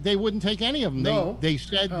 Yeah, they wouldn't take any of them. No. They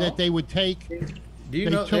said No. that they would take. Do you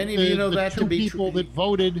They know took any of you know the that two to be people true? that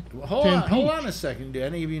voted Hold to on, hold impeach. on a second. Do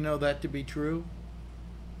any of you know that to be true?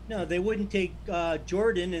 No, they wouldn't take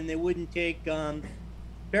Jordan, and they wouldn't take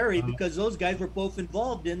Barry because those guys were both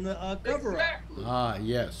involved in the cover-up. Exactly. Ah,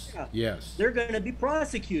 yes, Yeah. yes. They're going to be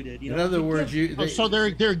prosecuted. You In know? other You words, can't- So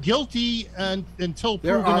they're guilty until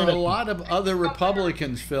there proven are a innocent. lot of other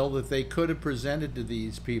Republicans, Phil, that they could have presented to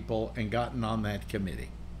these people and gotten on that committee.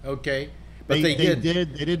 Okay, but they didn't.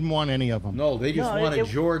 They didn't want any of them. No, they just No, wanted it-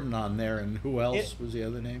 Jordan on there, and who else was the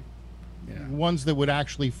other name? Yeah. Ones that would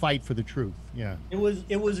actually fight for the truth. Yeah. It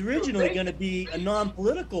was originally going to be a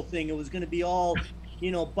non-political thing. It was going to be all,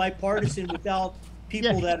 bipartisan without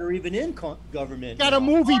people Yeah. that are even in government. Got a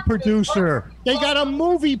movie producer. They got a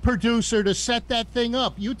movie producer to set that thing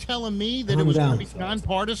up. You telling me that it was going to be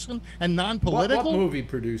nonpartisan and What non-political? movie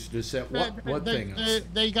producer to set what thing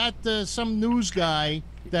up? They got some news guy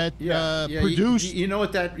that Yeah, produced. You know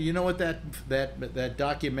what that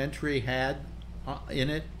documentary had in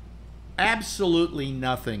it? Absolutely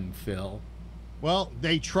nothing, Phil. Well,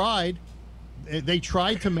 they tried. They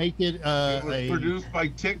tried to make it It was produced by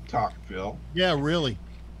TikTok, Phil. Yeah, really.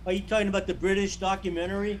 Are you talking about the British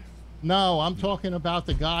documentary? No, I'm talking about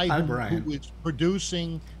the guy Hi, who Brian. was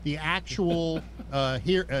producing the actual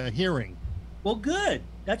hearing. Well, good.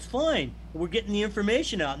 That's fine. We're getting the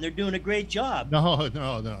information out, and they're doing a great job. No.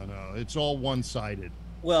 It's all one-sided.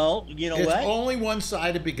 Well, you know It's what? only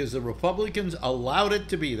one-sided because the Republicans allowed it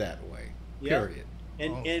to be that way. Yeah. Period.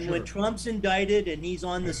 And Oh, when sure. Trump's indicted and he's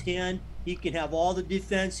on the stand, he can have all the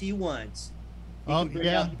defense he wants. He Oh, can bring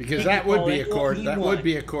yeah. out Because any that would be a anything court. he That would wants.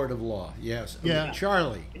 be a court of law. Yes. Yeah.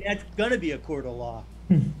 Charlie. And that's going to be a court of law.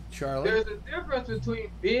 Charlie. There's a difference between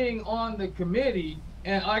being on the committee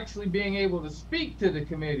and actually being able to speak to the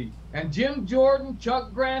committee. And Jim Jordan,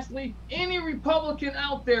 Chuck Grassley, any Republican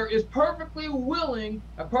out there is perfectly willing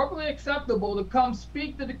and perfectly acceptable to come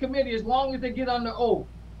speak to the committee as long as they get under oath.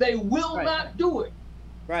 They will Right. not do it.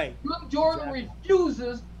 Right. Jim Jordan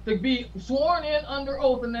refuses to be sworn in under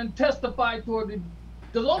oath and then testify toward the.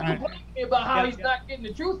 Don't complain to me about how he's not getting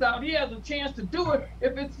the truth out. He has a chance to do it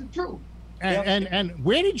if it's the truth. And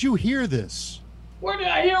where did you hear this? Where did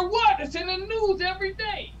I hear what? It's in the news every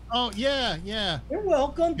day. Oh, yeah. They're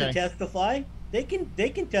welcome to Okay. testify. They can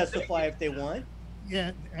testify if they want.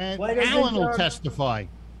 Yeah, and Why doesn't, Alan will testify.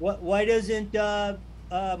 Why doesn't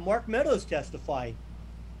Mark Meadows testify?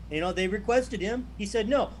 They requested him. He said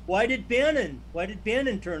no. Why did Bannon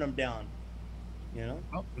turn him down?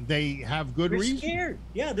 Oh, they have good They're reason. scared.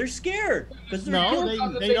 Yeah, they're scared because they're No,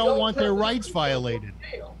 guilty. they don't want their tell the rights truth, violated. they'll go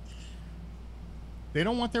to jail. They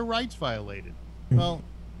don't want their rights violated. Well,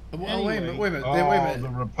 Well, wait a minute. Oh, Wait a minute. the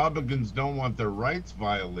Republicans don't want their rights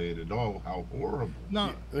violated. Oh, how horrible.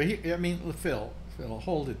 no. I mean, Phil,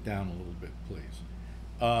 hold it down a little bit, please.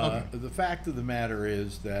 Okay. The fact of the matter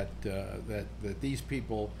is that these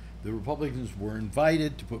people, the Republicans, were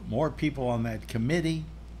invited to put more people on that committee.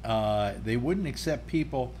 They wouldn't accept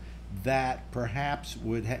people that perhaps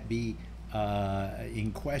would be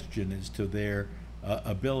in question as to their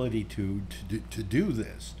ability to do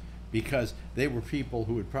this, because they were people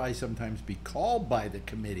who would probably sometimes be called by the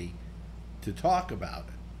committee to talk about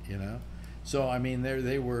it. So I mean,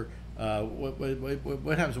 they were.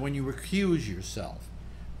 What happens when you recuse yourself?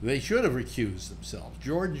 They should have recused themselves.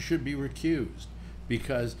 Jordan should be recused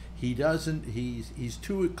because he doesn't. He's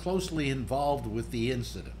too closely involved with the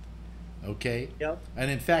incident. Okay. Yep. And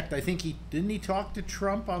in fact, I think he talk to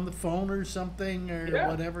Trump on the phone or something or Yeah.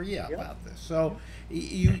 whatever. Yeah, Yep. about this. So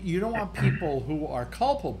you don't want people who are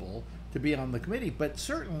culpable to be on the committee. But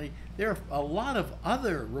certainly there are a lot of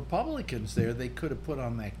other Republicans there they could have put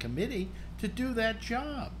on that committee to do that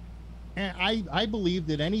job. And I believe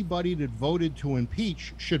that anybody that voted to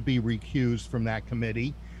impeach should be recused from that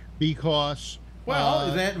committee because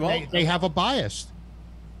they have a bias.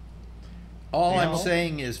 All I'm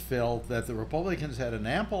saying is, Phil, that the Republicans had an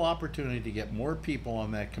ample opportunity to get more people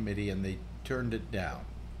on that committee, and they turned it down.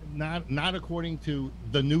 Not according to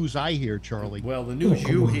the news I hear, Charlie. Well, the news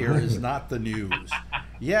you hear is not the news.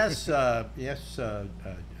 Yes, Alan.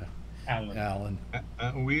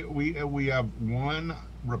 We have one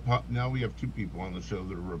now we have two people on the show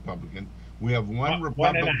that are Republican. We have one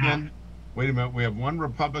Republican. Wait a minute. We have one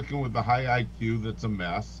Republican with a high IQ that's a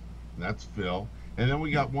mess. That's Phil. And then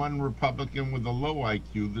we got one Republican with a low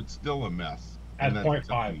IQ that's still a mess. At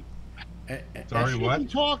 0.5. Sorry,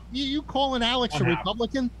 what? You calling Alex a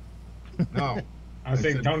Republican? No. I was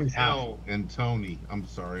saying Tony's Al and Tony. I'm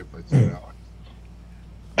sorry if I said Alex.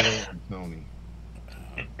 Bill and Tony.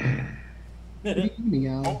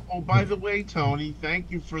 Oh, by the way, Tony,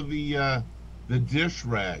 thank you for the dish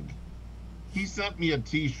rag. He sent me a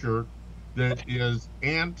T-shirt that is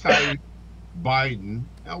anti-Biden.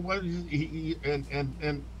 Now, what is he?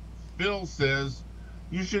 And Phil says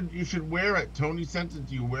you should wear it. Tony sent it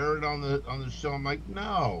to you. Wear it on the show. I'm like,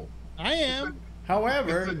 no. I am.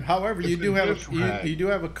 However, you do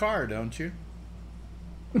have a car, don't you?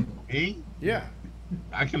 Me? Yeah.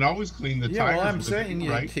 I can always clean the tires. Yeah, well, I'm saying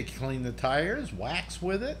right? you clean the tires, wax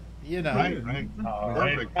with it, you know. Right.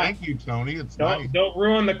 Perfect. Thank you, Tony. It's nice. Don't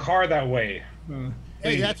ruin the car that way.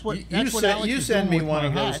 Hey, that's what Alex you is send doing me with one my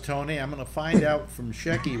of those, hat. Tony. I'm going to find out from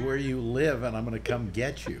Shecky where you live, and I'm going to come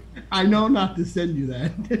get you. I know not to send you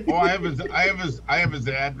that. Oh, I have his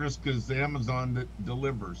address because Amazon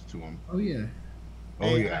delivers to him. Oh yeah.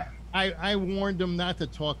 Oh yeah. I warned him not to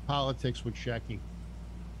talk politics with Shecky.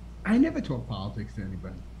 I never talk politics to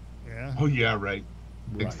anybody. Yeah. Oh yeah, right.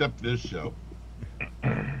 Except this show.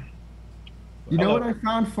 You know what I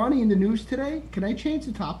found funny in the news today? Can I change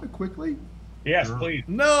the topic quickly? Yes, Sure. please.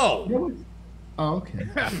 No. Oh, okay.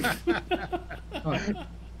 All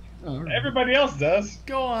right. Everybody else does.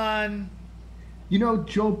 Go on. You know,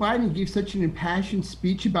 Joe Biden gave such an impassioned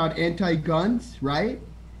speech about anti-guns, right?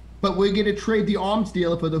 But we're going to trade the arms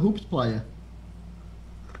dealer for the hoops player.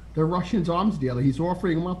 The Russian's arms dealer. He's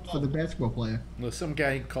offering him up for the basketball player. Well, some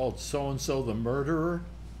guy called so-and-so the murderer.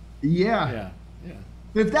 Yeah. Yeah.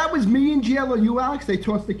 If that was me in jail or you, Alex, they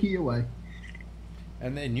toss the key away.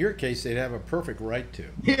 And in your case, they'd have a perfect right to.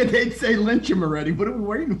 Yeah, they'd say lynch him already. What are we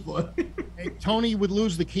waiting for? Hey, Tony would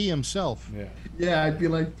lose the key himself. Yeah. Yeah, I'd be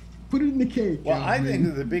like, put it in the cake. Well, I think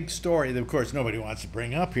that the big story that, of course, nobody wants to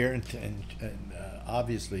bring up here, and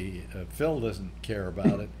obviously Phil doesn't care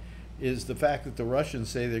about it, is the fact that the Russians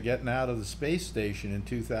say they're getting out of the space station in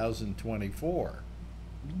 2024,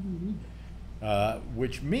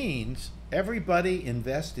 which means everybody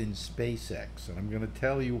invest in SpaceX, and I'm going to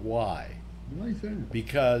tell you why. Why is that?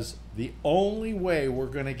 Because the only way we're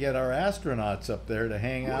going to get our astronauts up there to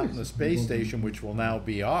hang out in the space station, which will now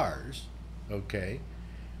be ours, okay,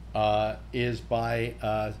 is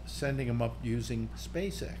by sending them up using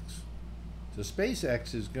SpaceX. So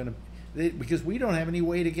SpaceX is going to, because we don't have any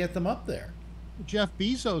way to get them up there. Jeff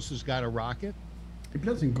Bezos has got a rocket. It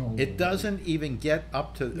doesn't go. It doesn't even get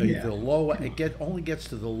up to the low. It only gets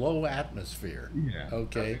to the low atmosphere. Yeah.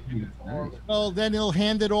 Okay. Well, then he'll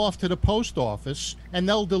hand it off to the post office, and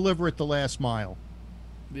they'll deliver it the last mile.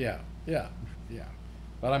 Yeah.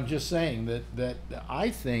 But I'm just saying that I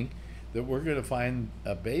think that we're going to find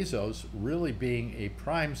Bezos really being a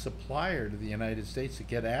prime supplier to the United States to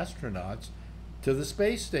get astronauts to the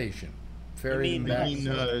space station. Ferry them back.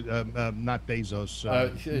 Not Bezos.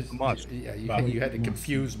 Musk. Yeah, you had to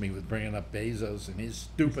confuse me with bringing up Bezos and his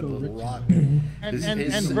stupid little rocket.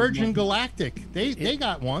 And Virgin Galactic, they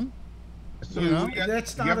got one. So You know?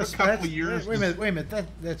 That's not a couple of years. Wait a minute.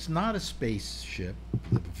 That's not a spaceship.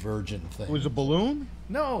 The Virgin thing. It was a balloon.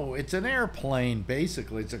 No, it's an airplane.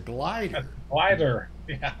 Basically, it's a glider. Glider.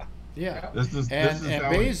 Yeah. Yeah. This is And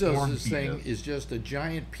how it's Bezos' formed, thing penis. is just a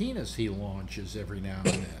giant penis he launches every now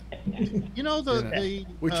and then. You know the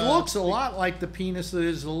Which looks a lot like the penis that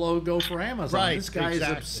is the logo for Amazon. Right, This guy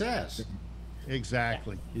exactly. is obsessed.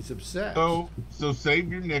 Exactly. He's obsessed. So save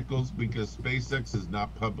your nickels because SpaceX is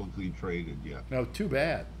not publicly traded yet. No, too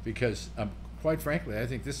bad, because quite frankly, I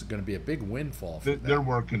think this is going to be a big windfall for them. They're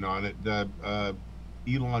working on it.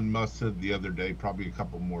 Elon Musk said the other day, probably a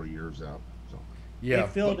couple more years out. So Yeah. Hey,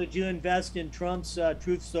 Phil, did you invest in Trump's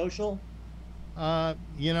Truth Social? I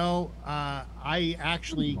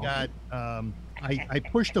actually got I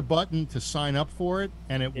pushed a button to sign up for it,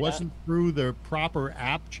 and it Yeah. wasn't through the proper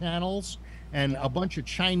app channels, and a bunch of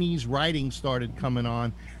Chinese writing started coming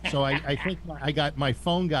on. So I think my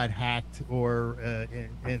phone got hacked, or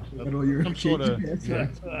And all your some sort of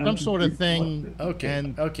some sort of thing. Okay,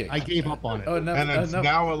 and okay. I gave up on it. Oh, no, And it's no.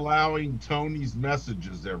 now allowing Tony's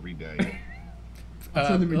messages every day.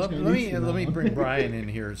 Send them in Let Chinese me now. bring Brian in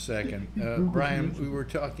here a second. Brian, we were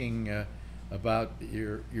talking about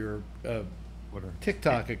your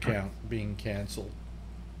TikTok account being canceled.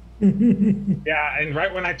 Yeah, and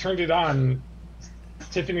right when I turned it on,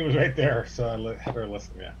 Tiffany was right there, so I had her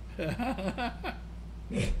listen. Yeah.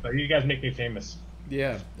 So you guys make me famous.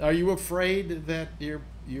 Yeah. Are you afraid that you're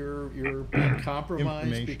being compromised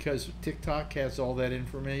Information. because TikTok has all that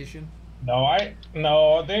information? No.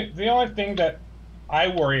 The only thing that I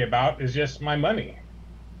worry about is just my money.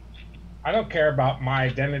 I don't care about my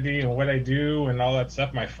identity and what I do and all that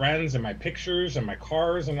stuff, my friends and my pictures and my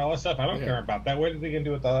cars and all that stuff. I don't care about that. What are they gonna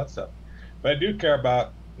do with all that stuff? But I do care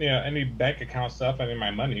about, any bank account stuff and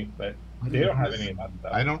my money, but they don't have any of that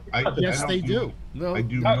stuff. Yes, I don't they do. No. I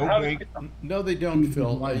do How- no how- bank. No, they don't,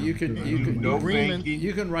 Phil. You I can do no agreement. banking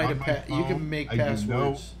you can write on my you can phone. make I do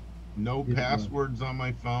passwords. no passwords on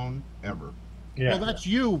my phone ever. Yeah. Well, that's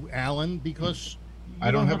you, Alan, because you I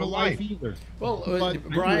don't have a a life life. either. Well, But-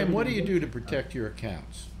 Brian, what do you do to protect your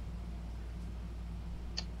accounts?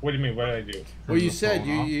 What do you mean? What do I do? Well, you the said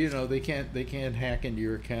phone off. you know they can't hack into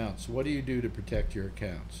your accounts. What do you do to protect your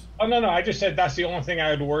accounts? Oh no, I just said that's the only thing I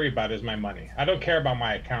would worry about is my money. I don't care about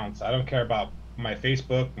my accounts. I don't care about my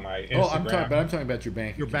Facebook, my Instagram. Oh, I'm talking about your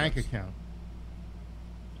bank. Your bank accounts. account.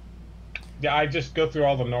 Yeah, I just go through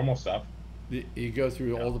all the normal stuff. You go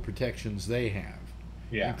through all the protections they have,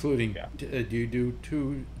 Yeah. including. Yeah. Do you do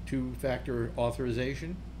two-factor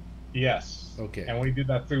authorization? Yes. Okay. And we do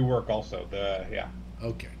that through work also.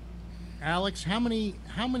 Okay. Alex, how many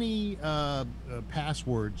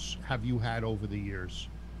passwords have you had over the years?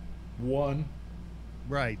 One.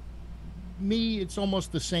 Right. Me, it's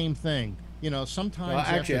almost the same thing. Sometimes Well,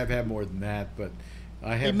 actually, I've had more than that, but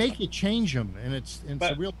I have. they make you change them, and it's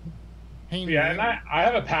But- a real pain. Yeah, in and the I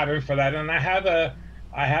have a pattern for that, and I have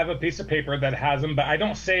a piece of paper that has them, but I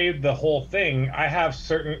don't save the whole thing. I have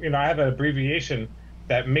certain, I have an abbreviation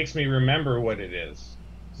that makes me remember what it is.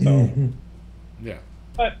 So, Yeah.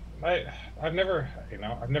 but I've never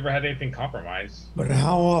had anything compromised. But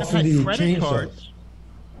how I've often had do you credit change cards. those?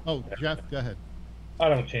 Oh, Jeff, go ahead. I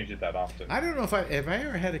don't change it that often. I don't know if I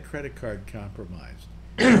ever had a credit card compromised.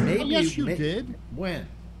 Oh, Maybe yes, you did. When?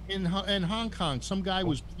 In Hong Kong, some guy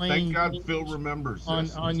was playing Thank God Phil remembers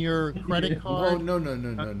this. on your credit Oh card. no!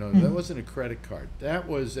 That wasn't a credit card. That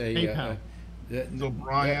was a. PayPal. So,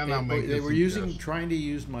 Brian, I'll make they this were suggestion. trying to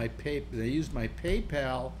use my They used my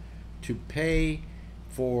PayPal to pay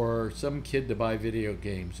for some kid to buy video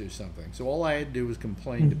games or something. So all I had to do was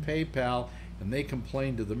complain to PayPal, and they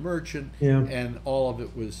complained to the merchant, Yeah. and all of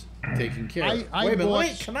it was taken care of. I Wait a minute,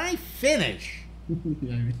 bought- can I finish?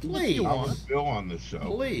 Please. I was Phil on the show.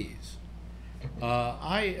 Please.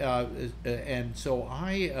 And so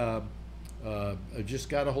I just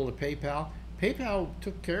got a hold of PayPal. PayPal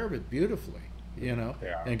took care of it beautifully, Yeah.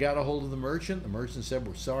 and got a hold of the merchant. The merchant said,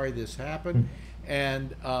 "We're sorry this happened."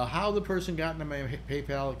 And how the person got into my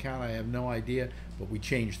PayPal account, I have no idea. But we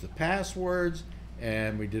changed the passwords,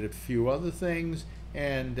 and we did a few other things,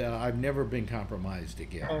 and I've never been compromised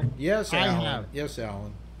again. Yes, I Alan. have. Yes,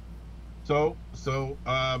 Alan. So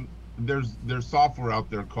there's software out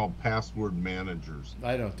there called password managers,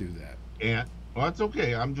 I don't do that. and well, that's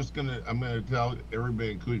okay. I'm gonna tell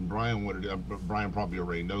everybody, including Brian, what it is. But Brian probably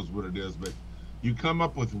already knows what it is. But you come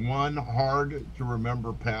up with one hard to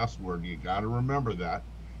remember password. You got to remember that,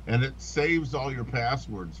 and it saves all your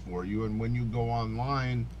passwords for you. And when you go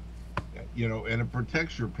online, and it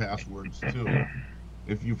protects your passwords too.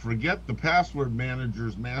 If you forget the password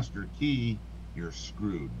manager's master key, you're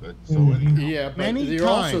screwed. But so anyhow, Yeah, but Many you're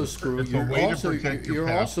also times. screwed. It's a You're way to also protect your you're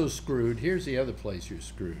past. also screwed. Here's the other place you're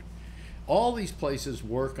screwed. All these places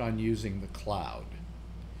work on using the cloud.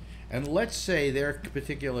 And let's say their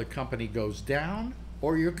particular company goes down,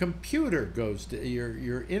 or your computer goes to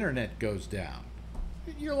your internet goes down.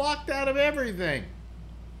 You're locked out of everything.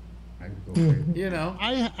 I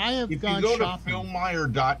have if gone you go to shopping.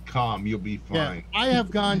 philmeyer.com, you'll be Yeah, fine. I have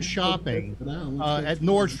gone shopping at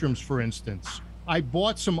Nordstrom's, for instance. I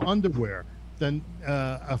bought some underwear. Then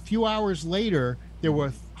a few hours later, there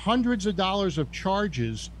were hundreds of dollars of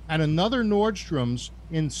charges at another Nordstrom's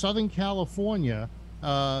in Southern California,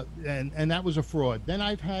 and that was a fraud. Then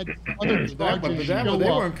I've had other charges They show up.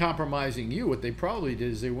 weren't compromising you. What they probably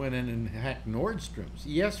did is they went in and hacked Nordstrom's.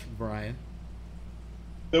 Yes, Brian.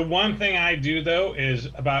 The one thing I do though is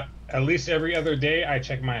about at least every other day I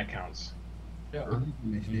check my accounts. Yeah.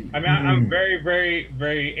 I mean, I'm very, very,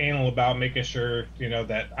 very anal about making sure, you know,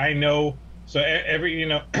 that I know. So every, you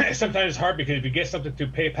know, sometimes it's hard because if you get something through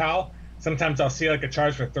PayPal, sometimes I'll see like a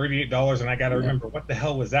charge for $38 and I got to remember what the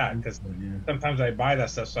hell was that? Because sometimes I buy that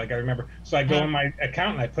stuff, so I got to remember. So I go in my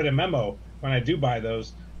account and I put a memo when I do buy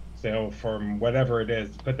those. So from whatever it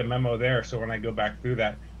is, put the memo there. So when I go back through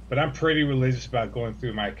that, but I'm pretty religious about going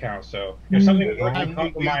through my account. So if something is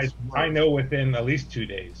compromised, I know within at least 2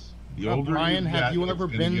 days. The older Brian, you have get, you it's ever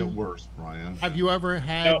gonna been? get worse, Brian? Have you ever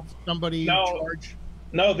had somebody charge?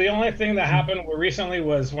 No, the only thing that happened recently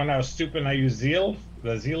was when I was stupid. I used Zeal,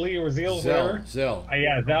 the Zealy or Zeal, whatever. Zelle.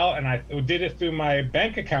 Yeah, Zelle, and I did it through my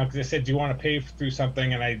bank account because they said, "Do you want to pay through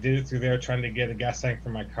something?" And I did it through there, trying to get a gas tank for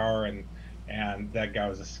my car, and that guy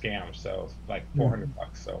was a scam. So like $400.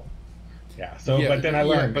 So. Yeah. So, Yeah, but then I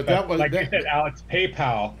learned. but that was like you said, Alex,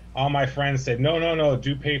 PayPal. All my friends said, no,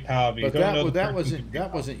 do PayPal. But that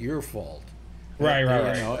wasn't your fault. Right. You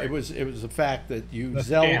know, it was the fact that you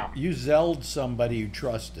Zelled somebody you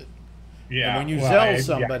trusted. Yeah. And when you Zell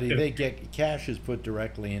somebody, they get cash is put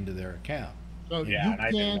directly into their account. So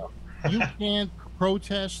you can't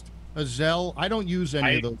protest a Zelle. I don't use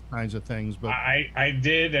any of those kinds of things, but I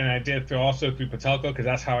did, and I did also through Patelco because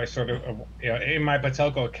that's how I sort of, you know, in my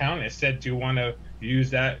Patelco account it said, "Do you want to use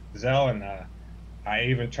that Zelle?" And I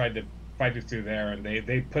even tried to fight it through there, and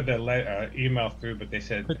they put the email through, but they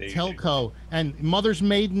said Patelco and mother's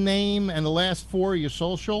maiden name and the last four of your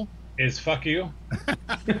social is "fuck you."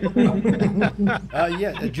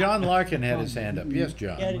 John Larkin had his hand up. Yes,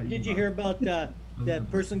 John. Yeah, did you hear about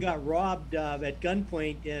that person got robbed at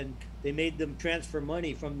gunpoint and they made them transfer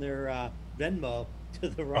money from their Venmo to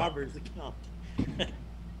the robber's account?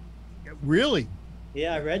 Really?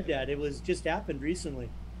 Yeah, I read that. It was just happened recently.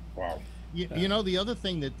 Wow. You know, the other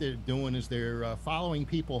thing that they're doing is they're following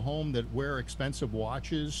people home that wear expensive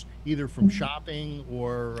watches, either from shopping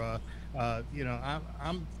or, you know,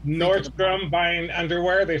 I'm Nordstrom buying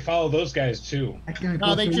underwear. They follow those guys too.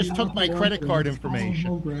 No, they just took my credit card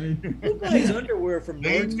information. Who buys underwear from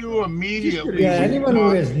They Nordstrom? knew immediately. Yeah, anyone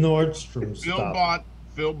who has Nordstrom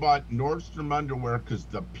Phil bought Nordstrom underwear because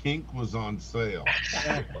the pink was on sale.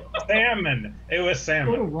 Salmon. It was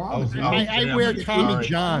salmon. I wear Tommy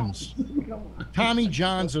Johns. Tommy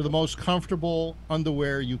Johns are the most comfortable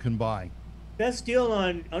underwear you can buy. Best deal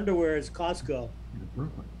on underwear is Costco.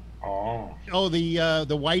 Oh, the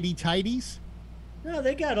whitey tighties? No,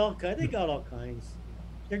 they got all kinds.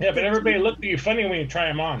 Yeah, but everybody looked at you funny when you try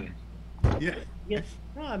them on. Yeah. Yeah.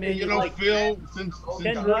 No, I mean, You know, like, Phil, since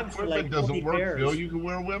 $10 our for equipment like doesn't 40 work, pairs. Phil, you can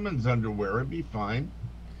wear women's underwear. It'd be fine.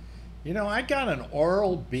 You know, I got an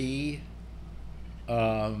Oral-B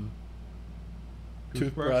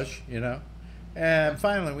toothbrush, you know, and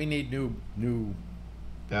finally we need new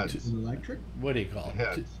That's electric. what do you call it?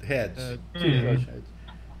 Heads. Toothbrush heads.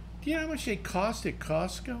 Do you know how much they cost at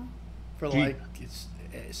Costco for like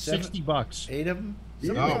 $60? 8 of them?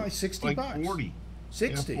 No, Something like 60 like bucks. 40.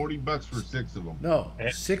 60. Yeah, $40 for 6 of them. No,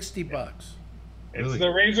 60 bucks. It's Really? the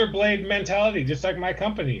razor blade mentality, just like my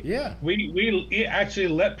company. Yeah. We actually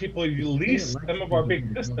let people lease some of our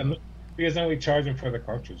big systems because then we charge them for the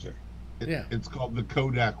cartridges. It's called the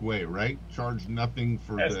Kodak way, right? Charge nothing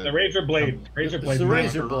for That's the razor blade. Razor It's blade. the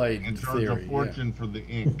razor blade and charge theory. a fortune for the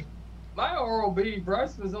ink. My Oral-B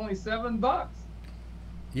brush was only $7.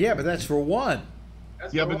 Yeah, but that's for one.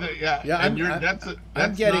 That's Yeah, for but one.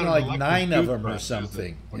 I'm getting not an like electric 9 of them or toothbrush, is it?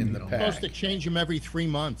 something When in you the don't- You're pack. supposed to change them every 3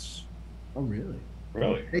 months. Oh, really?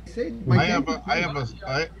 Really? They say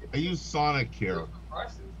I use Sonicare,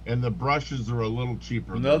 and the brushes are a little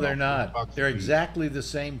cheaper. No, they're about not. $4 They're a piece. exactly the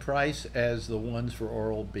same price as the ones for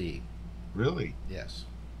Oral-B. Really? Yes.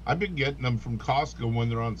 I've been getting them from Costco when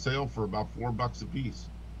they're on sale for about $4 a piece.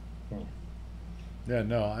 Yeah,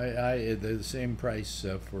 no, they're the same price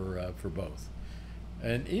for both.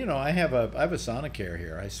 And you know, I have a Sonicare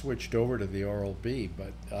here. I switched over to the Oral-B,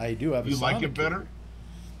 but I do have a You Sonicare. like it better?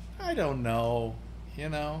 I don't know. You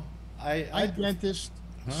know, My dentist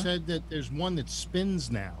said that there's one that spins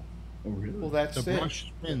now. Oh, really? well, that's The it.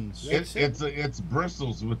 brush spins. That's it. It's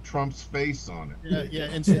bristles with Trump's face on it. Yeah,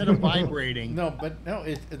 instead of vibrating. No, but no,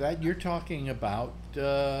 that you're talking about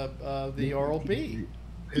the Oral-B.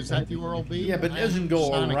 Is that the Oral-B? Yeah, but it doesn't go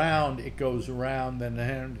Sonic- around. It goes around, then.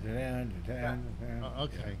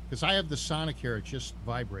 Okay, because I have the Sonicare. It just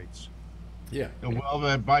vibrates. Yeah. And well,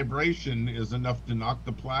 that vibration is enough to knock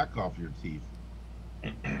the plaque off your teeth.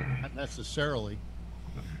 Not necessarily.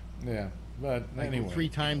 Yeah. But I go anyway. 3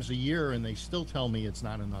 times a year, and they still tell me it's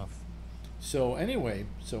not enough. So anyway,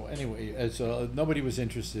 so nobody was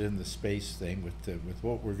interested in the space thing with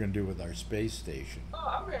what we're going to do with our space station.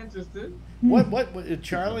 Oh, I'm interested. What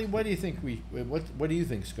Charlie? What do you think what do you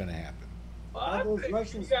think's going to happen? Well, I those think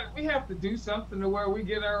Russians- we have to do something to where we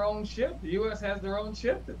get our own ship. The U.S. has their own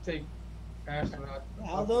ship to take astronauts.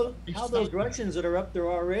 How those Russians that are up there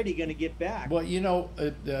already going to get back? Well, you know,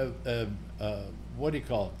 what do you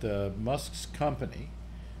call it? Musk's company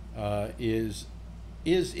is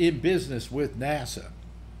in business with NASA.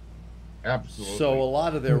 Absolutely. So a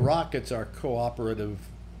lot of their rockets are cooperative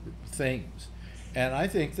things. And I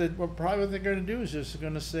think that what they're going to do is just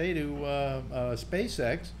going to say to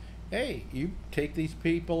SpaceX, hey, you take these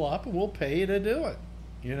people up and we'll pay you to do it,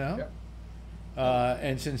 you know? Yep.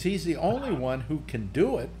 And since he's the only one who can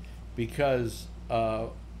do it, because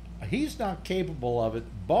he's not capable of it,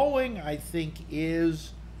 Boeing, I think,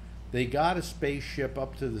 they got a spaceship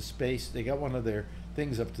up to the space, they got one of their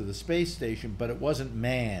things up to the space station, but it wasn't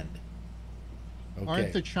manned. Okay.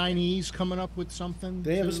 Aren't the Chinese coming up with something?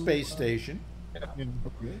 They have a to, space station.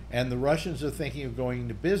 And the Russians are thinking of going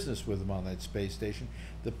into business with them on that space station.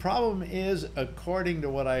 The problem is, according to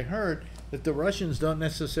what I heard, that the Russians don't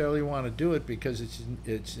necessarily want to do it because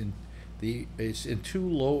it's in too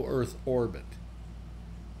low Earth orbit,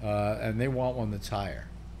 and they want one that's higher.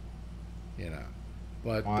 You know,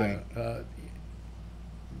 but Why?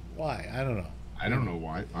 Why? I don't know. I don't know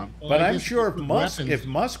why. But I I'm guess sure weapons- if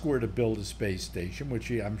Musk were to build a space station, which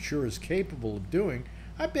I'm sure is capable of doing,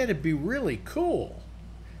 I bet it'd be really cool.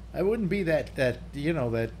 I wouldn't be that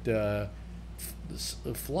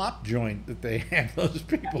flop joint that they have those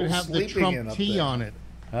people to have the sleeping Trump in up T there. on it.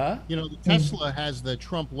 Huh? You know, the Tesla has the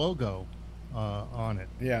Trump logo on it,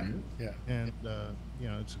 Yeah, yeah, and you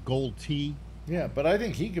know, it's a gold T. yeah. But I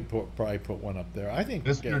think he could probably put one up there. I think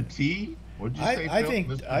Mr. T? What'd you say, I Phil? think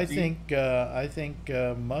Mr. I T? think I think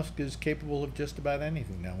Musk is capable of just about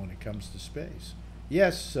anything now when it comes to space.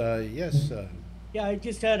 Yes, yes. Yeah, I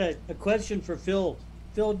just had a question for Phil.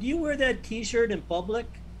 Phil, do you wear that T-shirt in public?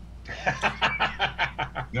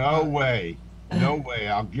 No way. No way.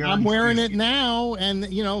 I'll guarantee I'm wearing you. it now,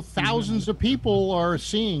 and you know, thousands of people are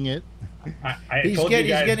seeing it. He's told you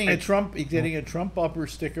guys- getting a Trump. He's getting a Trump bumper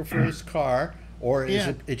sticker for his car, or is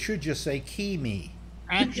Yeah. it should just say "Key Me."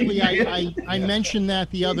 Actually, I mentioned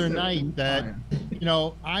that the other night that, you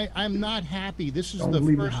know, I'm not happy. This is Don't the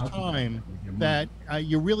leave the first house time with your mom. that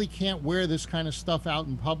you really can't wear this kind of stuff out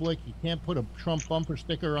in public. You can't put a Trump bumper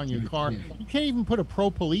sticker on your car. You can't even put a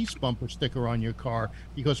pro-police bumper sticker on your car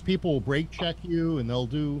because people will brake check you and they'll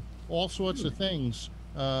do all sorts of things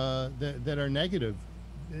that are negative.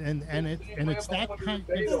 And it's that kind of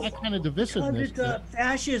Because divisiveness. it's a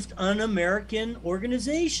fascist, un-American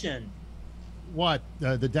organization. What,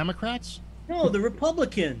 the Democrats? No, the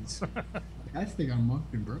Republicans. That's the on Monk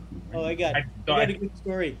in Brooklyn. Oh, I got a good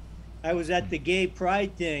story. I was at the gay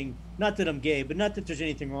pride thing. Not that I'm gay, but not that there's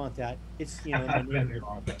anything wrong with that. It's, you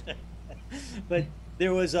know, but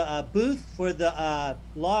there was a booth for the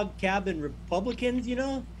log cabin Republicans, you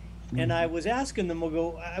know, and I was asking them.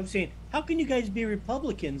 I was saying, how can you guys be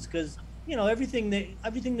Republicans? Because you know everything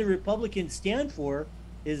the Republicans stand for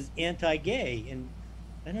is anti-gay, and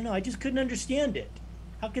I don't know. I just couldn't understand it.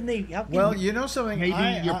 How can they? Well, you know something.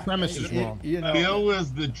 Maybe your premise is wrong. You know, Bill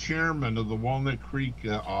is the chairman of the Walnut Creek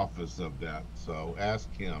office of that, so ask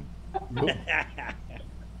him.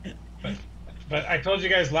 But I told you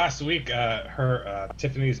guys last week,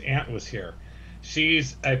 Tiffany's aunt was here.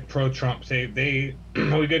 She's a pro-Trump. We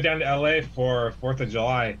go down to LA for 4th of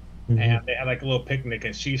July, and they had like a little picnic,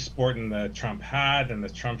 and she's sporting the Trump hat and the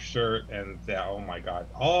Trump shirt, and oh my God,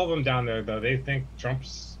 all of them down there though, they think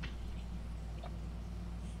Trump's.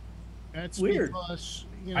 That's weird. Because,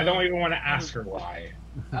 you know, I don't even want to ask her why.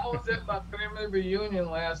 I was at my family reunion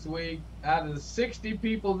last week. Out of the 60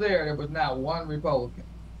 people there was not one Republican,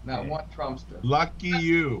 not one Trumpster. Lucky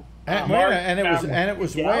you. and it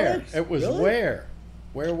was where? Dallas? It was Really? where?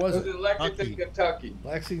 Where It was was it? in Lexington, Kentucky.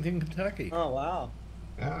 Lexington, Kentucky. Oh wow.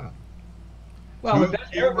 Yeah. Well, Two- but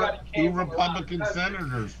everybody two came from around the Republican country.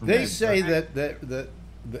 senators from They that say district. that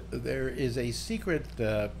there is a secret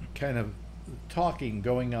kind of talking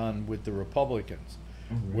going on with the Republicans,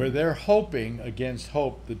 where they're hoping against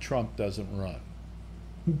hope that Trump doesn't run.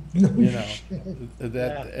 You know,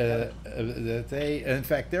 that they, in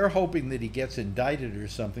fact, they're hoping that he gets indicted or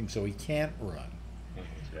something so he can't run.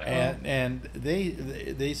 And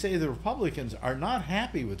they say the Republicans are not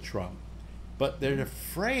happy with Trump, but they're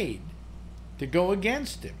afraid to go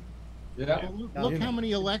against him. Yeah. Look how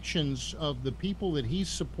many elections of the people that he's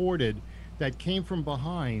supported that came from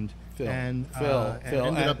behind and Phil,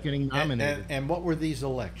 ended up getting nominated. And what were these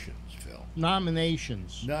elections, Phil?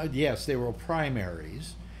 Nominations. No, yes, they were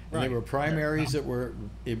primaries. And they Right. were primaries that were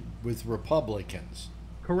with Republicans.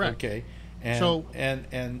 Correct. Okay. And, So-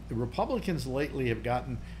 and the Republicans lately have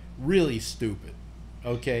gotten really stupid.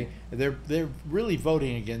 Okay. They're really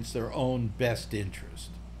voting against their own best interest.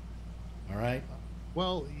 All right.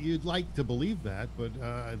 Well, you'd like to believe that, but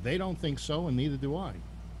they don't think so, and neither do I.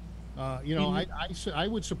 I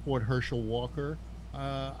would support Herschel Walker.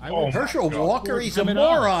 Herschel Walker, he's a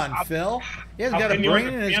moron, Phil. He hasn't got a brain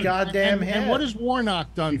in his goddamn head. And what has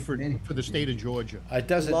Warnock done for the state of Georgia? It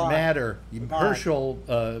doesn't matter. Herschel,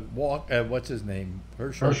 what's his name?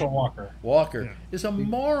 Herschel Walker. Walker is a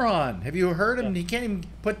moron. Have you heard him? He can't even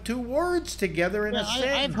put two words together in a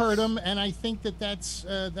sentence. I've heard him, and I think that's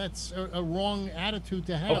a wrong attitude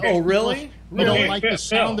to have. Oh, really? You don't like the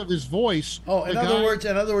sound of his voice. Oh, in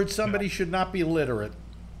other words, somebody should not be literate.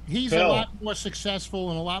 He's a lot more successful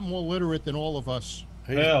and a lot more literate than all of us.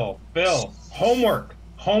 Bill, homework.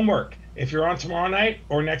 If you're on tomorrow night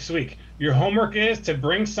or next week, your homework is to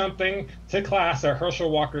bring something to class that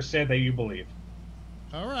Herschel Walker said that you believe.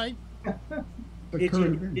 All right.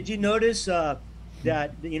 Did you notice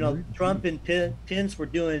that Trump and Pence were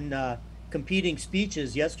doing competing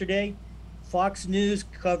speeches yesterday? Fox News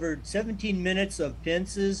covered 17 minutes of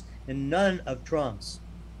Pence's and none of Trump's.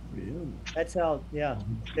 Really? That's how, yeah.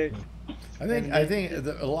 I think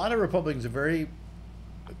a lot of Republicans are very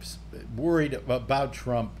worried about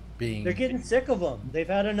Trump being. They're getting sick of him. They've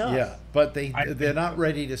had enough. Yeah, but they're not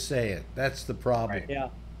ready to say it. That's the problem. Yeah.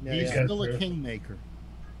 He's still a kingmaker.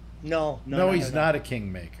 No, he's not a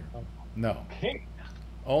kingmaker. No.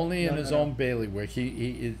 Only in his own bailiwick.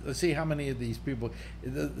 He let's see how many of these people.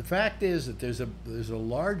 The fact is that there's a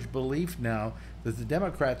large belief now that the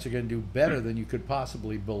Democrats are going to do better than you could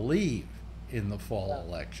possibly believe in the fall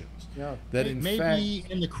elections. Yeah. That in maybe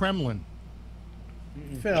fact, in the Kremlin.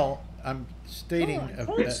 Phil, I'm stating.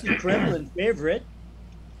 Trump's the Kremlin favorite.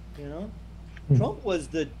 Trump was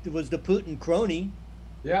the Putin crony.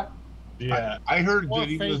 Yeah. Yeah. I heard More that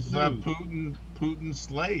he fake was news. Putin's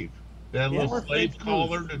slave. That More little slave fake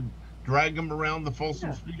collar news. to drag him around the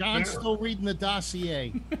Folsom Street John's Fair. still reading the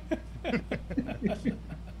dossier.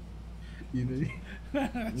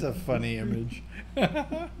 That's a funny image.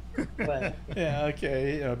 But Yeah,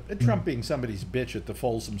 okay. Trump being somebody's bitch at the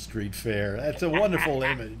Folsom Street Fair. That's a wonderful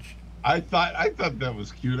image. I thought that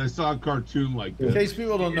was cute. I saw a cartoon like In that. case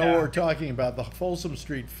people don't know what we're talking about, the Folsom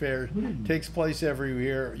Street Fair takes place every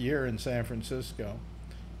year in San Francisco,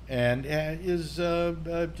 and is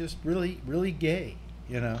just really gay.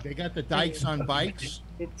 They got the dykes on bikes.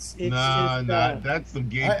 That's the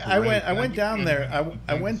gay I parade. went down there.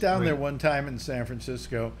 I went down there Parade. one time in San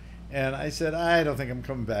Francisco, and I said, I don't think I'm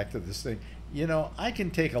coming back to this thing. I can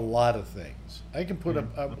take a lot of things. I can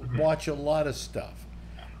watch a lot of stuff.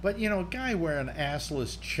 But a guy wearing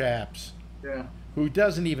assless chaps who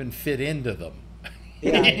doesn't even fit into them.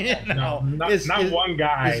 Not one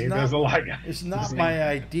guy. There's a lot of guys. It's not my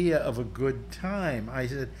idea of a good time. I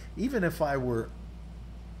said, even if I were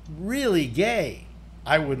really gay,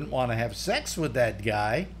 I wouldn't want to have sex with that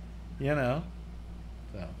guy. So.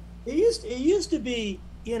 it used to be,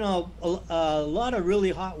 a lot of really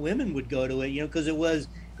hot women would go to it, because it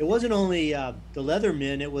wasn't only the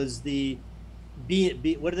Leathermen, it was the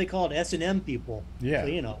what do they call it? S&M people. Yeah. So,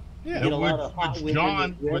 Yeah. you get a lot of hot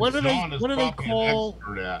women. What do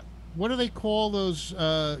they call those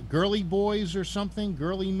girly boys or something?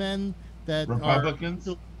 Girly men that Republicans?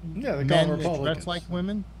 are Yeah, they call men them that Republicans. dress like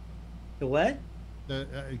women. The what? The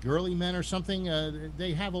girly men or something.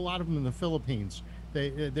 They have a lot of them in the Philippines. They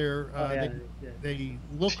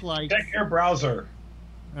look like. Check your browser.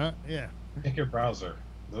 Yeah. Check your browser.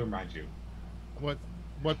 They'll remind you. What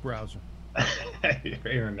browser? Your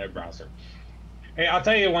internet browser. Hey, I'll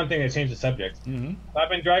tell you one thing that changed the subject. Mm-hmm. I've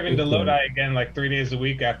been driving to Lodi again like 3 days a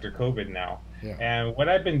week after COVID now. Yeah. And what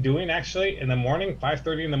I've been doing actually in the morning,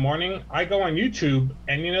 5:30 in the morning, I go on YouTube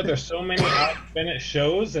and there's so many Alex Bennett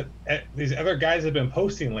shows that these other guys have been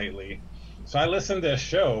posting lately. So I listen to a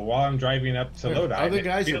show while I'm driving up to Lodi. Other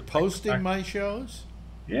guys are posting my shows?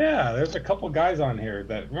 Yeah, there's a couple guys on here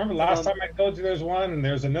that remember last time I told you there's one, and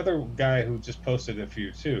there's another guy who just posted a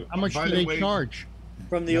few too. How much By do the they way- charge?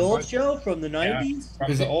 From the old show, from the 90s?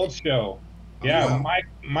 From the old show. Yeah,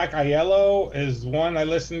 Mike Aiello is one I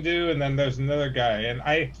listened to, and then there's another guy. And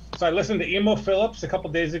I listened to Emo Phillips a couple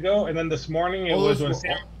days ago, and then this morning it was when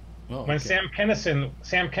Sam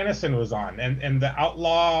Kennison was on, and the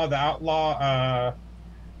outlaw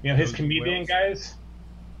his comedian guys.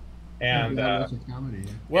 And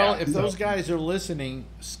Well, if those guys are listening,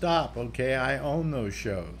 stop. Okay, I own those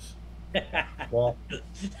shows. Well,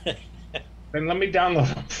 then let me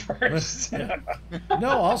download them first.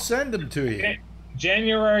 No, I'll send them to you.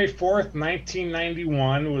 January 4th,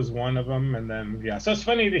 1991 was one of them, and then yeah. So it's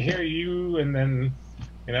funny to hear you, and then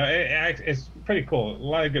it's pretty cool. A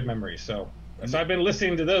lot of good memories. So I've been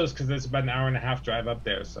listening to those because it's about an hour and a half drive up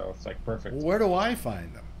there, so it's like perfect. Where do I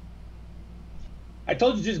find them? I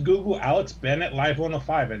told you just Google Alex Bennett Live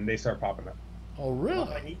 105 and they start popping up. Oh,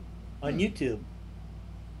 really? On YouTube.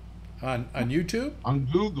 On YouTube? On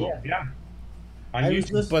Google. Yeah. On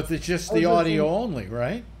YouTube. But it's just the audio only,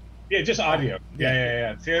 right? Yeah, just audio.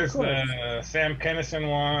 Yeah. There's the Sam Kennison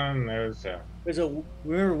one. There's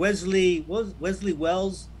remember Wesley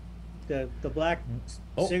Wells, the black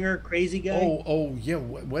singer, crazy guy. Oh yeah,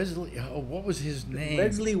 Wesley. What was his name?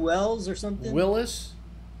 Wesley Wells or something. Willis.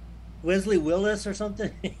 Wesley Willis or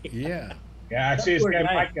something. Yeah. Yeah, actually, this guy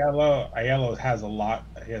Mike Aiello has a lot.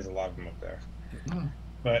 He has a lot of them up there.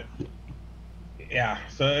 But yeah,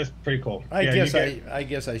 so it's pretty cool. I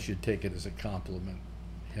guess I should take it as a compliment.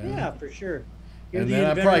 You know? Yeah, for sure. And then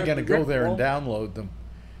I'm probably going to go there and download them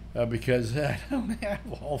because I don't have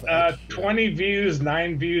all that. 20 views,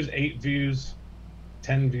 9 views, 8 views,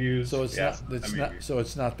 10 views. So it's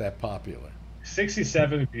not that popular.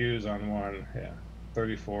 67 views on one. Yeah,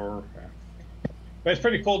 34. Yeah. But it's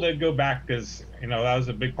pretty cool to go back because that was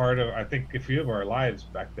a big part of I think a few of our lives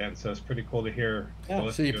back then. So it's pretty cool to hear.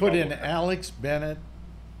 Yeah. So you put in Alex Bennett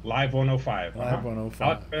Live 105. Live 105.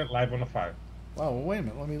 Alex Bennett Live 105. Wow. Well, wait a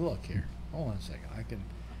minute. Let me look here. Hold on a second.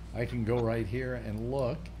 I can go right here and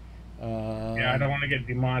look. Yeah, I don't want to get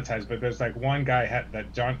demonetized, but there's like one guy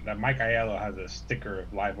that Mike Aiello has a sticker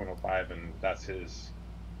of Live 105, and that's his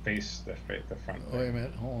face, the front. Wait a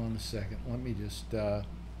minute. Hold on a second. Let me just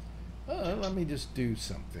do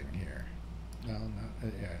something here. No,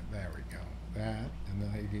 yeah, there we go. That, and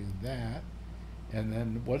then I do that, and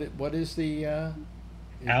then what is the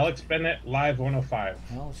Alex Bennett Live 105.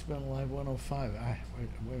 Alex Bennett Live 105.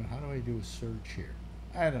 Wait, how do I do a search here?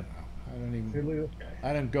 I don't know.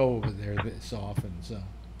 I don't go over there this often, so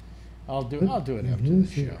I'll do it after the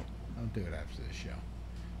show. I'll do it after the show.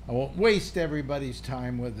 I won't waste everybody's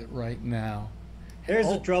time with it right now. There's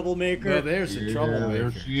a troublemaker. No, there's a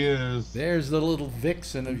troublemaker. There she is. There's the little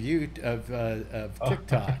vixen of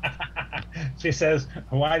TikTok. She says,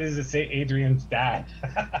 "Why does it say Adrian's dad?"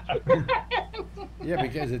 Yeah,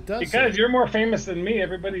 because it does. Because you're more famous than me.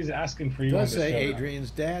 Everybody's asking for you. It does say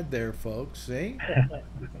Adrian's dad there, folks. See?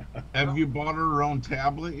 Have you bought her own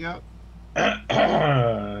tablet yet?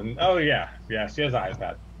 Oh yeah, she has an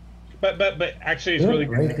iPad. But actually, it's really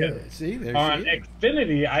good because see, there on she is.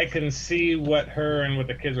 Xfinity, I can see what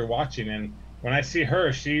the kids are watching, and when I see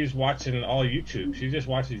her, she's watching all YouTube. She just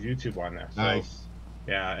watches YouTube on there. So, Nice.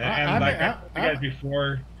 Yeah, and like I guys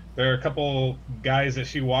before, there are a couple guys that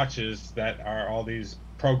she watches that are all these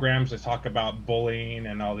programs that talk about bullying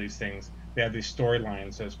and all these things. They have these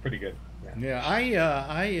storylines, so it's pretty good. Yeah, I'm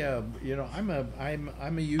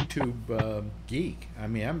a YouTube geek. I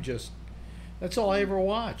mean, that's all I ever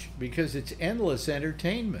watch because it's endless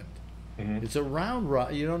entertainment. Mm-hmm. It's a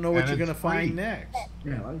round. You don't know what you're going to find next.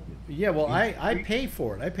 Yeah, I like it. Yeah, well, I pay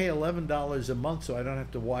for it. I pay $11 a month so I don't have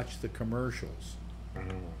to watch the commercials.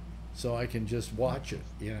 Mm-hmm. So I can just watch it,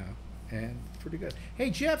 and it's pretty good. Hey,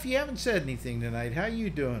 Jeff, you haven't said anything tonight. How you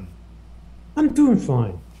doing? I'm doing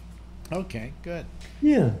fine. Okay, good.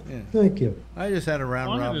 Yeah. Thank you. I just had a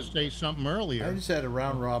round robin. I wanted to say something earlier. I just had a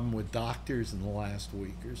round robin with doctors in the last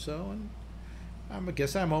week or so, and I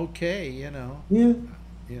guess I'm okay, Yeah.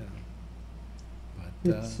 But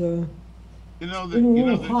it's been a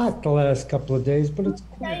little hot the last couple of days, but it's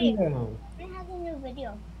cooling down. I have a new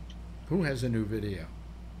video. Who has a new video?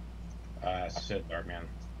 Sidbar, man.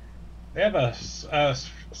 They have a San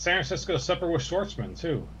Francisco Supper with Schwartzman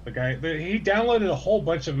too. The guy, he downloaded a whole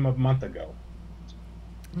bunch of them a month ago.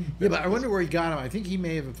 Yeah, but I wonder where he got them. I think he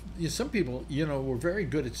may have. Some people, were very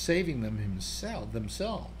good at saving them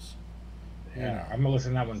themselves. Yeah, I'm gonna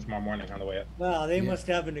listen to that one tomorrow morning on the way up. Wow, they must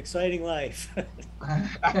have an exciting life.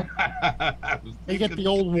 They get the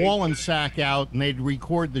old Wallensack out and they'd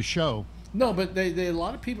record the show. No, but they a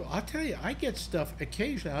lot of people. I'll tell you, I get stuff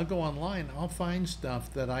occasionally. I'll go online. I'll find stuff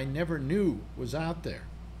that I never knew was out there,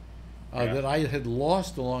 that I had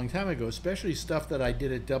lost a long time ago. Especially stuff that I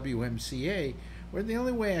did at WMCA, where the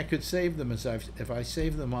only way I could save them is if I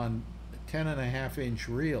save them on 10.5-inch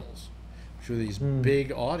reels, which are these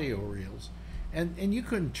big audio reels, and you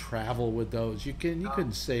couldn't travel with those. You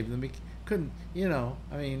couldn't save them. You couldn't.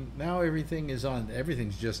 I mean, now everything's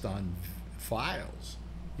just on files.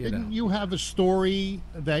 Didn't you have a story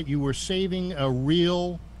that you were saving a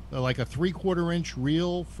reel like a 3/4 inch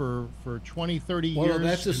reel for 20, 30 Well, years.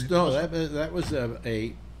 that's just no. That was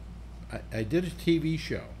I did a TV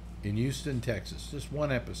show in Houston, Texas. Just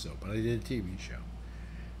one episode, but I did a TV show.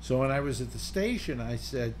 So when I was at the station, I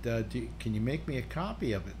said, "Can you make me a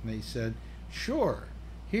copy of it?" And they said, "Sure.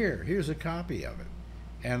 Here's a copy of it."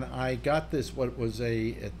 And I got this. What was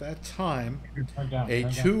at that time a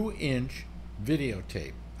 2-inch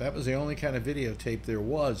videotape. That was the only kind of videotape there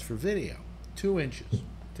was for video. 2 inches.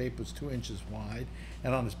 Tape was 2 inches wide,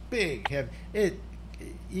 and on this big heavy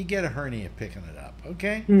you get a hernia picking it up,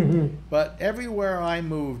 okay? But everywhere I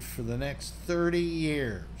moved for the next 30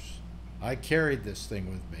 years, I carried this thing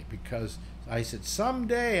with me because I said,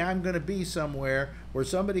 someday I'm going to be somewhere where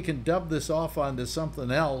somebody can dub this off onto something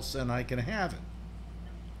else and I can have it.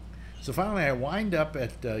 So finally I wind up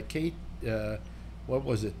at KBHK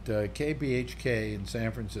in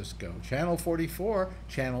San Francisco, Channel 44,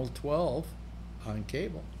 Channel 12 on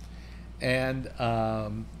cable. And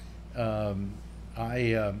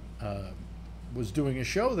I was doing a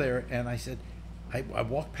show there, and I said, I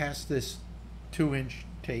walked past this 2-inch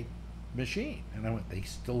tape machine, and I went, they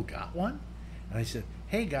still got one? And I said,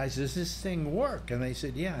 hey guys, does this thing work? And they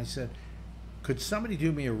said, yeah. I said, could somebody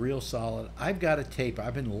do me a real solid? I've got a tape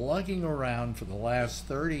I've been lugging around for the last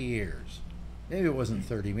 30 years. Maybe it wasn't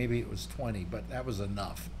 30, maybe it was 20, but that was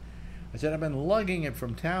enough. I said, I've been lugging it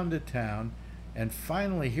from town to town, and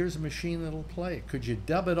finally, here's a machine that'll play it. Could you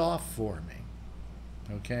dub it off for me?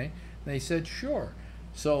 Okay? And they said, sure.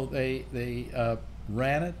 So they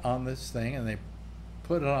ran it on this thing, and they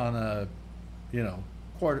put it on a,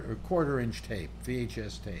 quarter inch tape,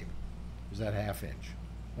 VHS tape. Was that 1/2 inch?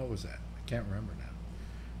 What was that? I can't remember now.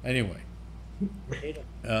 Anyway.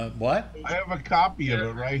 What? I have a copy of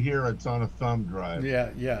it right here. It's on a thumb drive.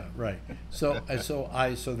 Yeah, right. So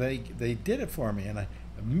they did it for me, and I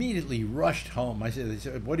immediately rushed home. They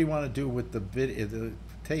said, what do you want to do with the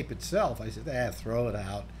tape itself? I said, throw it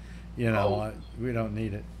out. We don't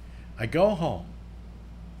need it. I go home.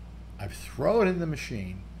 I throw it in the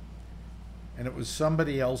machine, and it was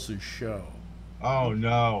somebody else's show. Oh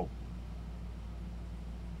no.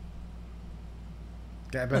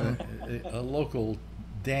 A local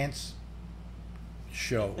dance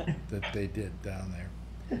show that they did down there.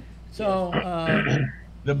 So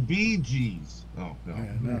the Bee Gees. Oh no.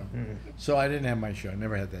 Yeah, no. So I didn't have my show. I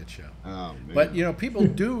never had that show. Oh, man. But people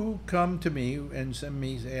do come to me and send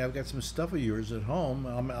me, say, I've got some stuff of yours at home.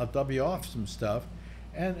 I'll dub you off some stuff,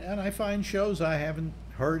 and I find shows I haven't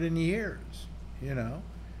heard in years. It's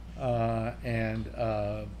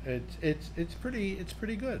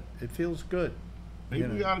pretty good. It feels good. Maybe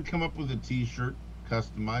we ought to come up with a T-shirt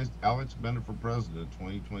customized Alex Bennett for President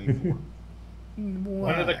 2024.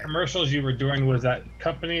 One of the commercials you were doing was that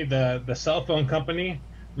company, the cell phone company.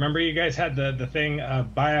 Remember, you guys had the thing,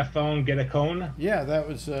 buy a phone, get a cone. Yeah, that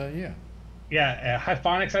was Yeah,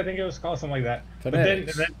 Hyphonics, I think it was called, something like that.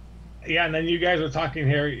 Phonetics. But then, and then you guys were talking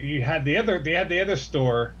here. You had the other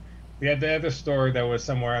store. They had the other store that was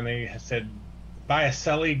somewhere, and they said, buy a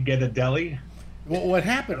celly, get a deli. Well, what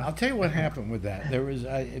happened? I'll tell you what happened with that. There was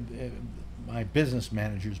my business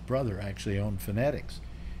manager's brother actually owned Phonetics,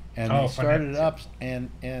 and they started it up, and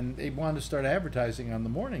they wanted to start advertising on the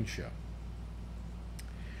morning show.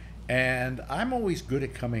 And I'm always good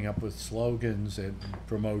at coming up with slogans and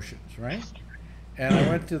promotions, right? And I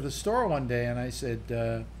went to the store one day, and I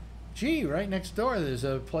said, gee, right next door there's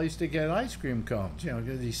a place to get ice cream cones.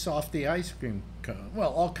 These softy ice cream cones.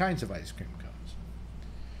 Well, all kinds of ice cream cones.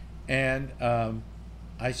 And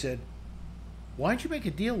I said, why don't you make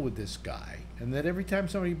a deal with this guy? And that every time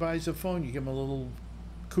somebody buys a phone, you give them a little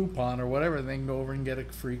coupon or whatever, and they can go over and get a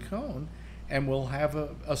free cone. And we'll have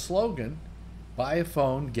a slogan, buy a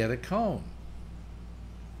phone, get a cone.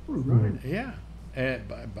 Right. Yeah. And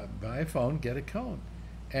buy a phone, get a cone.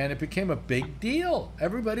 And it became a big deal.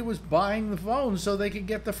 Everybody was buying the phone so they could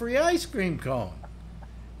get the free ice cream cone.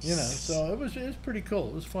 So it was pretty cool.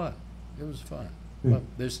 It was fun. Well,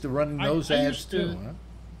 they're still running those ads too, huh?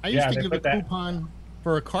 I used to give a coupon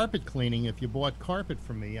for a carpet cleaning. If you bought carpet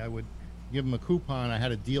from me, I would give them a coupon. I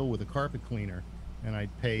had a deal with a carpet cleaner, and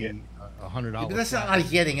I'd pay $100. But that's not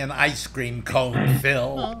like getting an ice cream cone,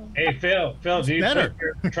 Phil. Hey, Phil, do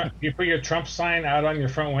you put your Trump sign out on your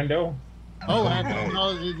front window? Oh,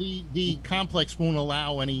 no, the complex won't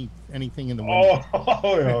allow anything in the window.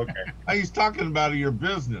 Oh, okay. He's talking about your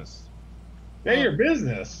business. Yeah, your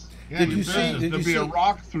business. Yeah, Did you see? Did there'd you be a see?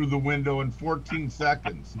 rock through the window in 14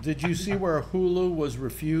 seconds. Did you see where Hulu was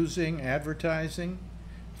refusing advertising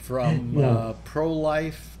from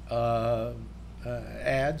pro-life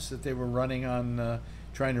ads that they were running on,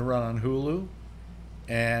 trying to run on Hulu,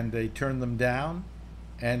 and they turned them down,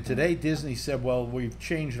 And today Disney said, well, we've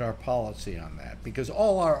changed our policy on that because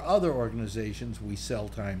all our other organizations we sell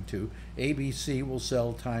time to. ABC will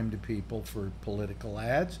sell time to people for political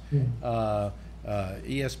ads.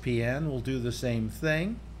 ESPN will do the same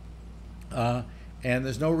thing. And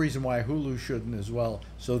there's no reason why Hulu shouldn't as well.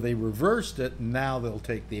 So they reversed it, and now they'll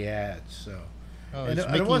take the ads. So, is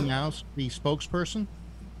Mickey Mouse the spokesperson?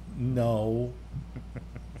 No,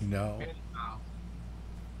 no.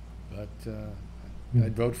 But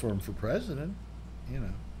I'd vote for him for president, you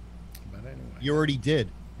know. But anyway, you already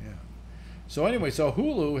did. Yeah. So anyway, so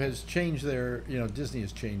Hulu has changed their, you know, Disney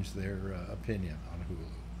has changed their opinion on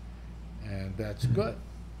Hulu, and that's good.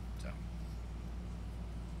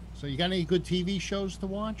 So you got any good TV shows to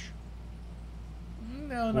watch?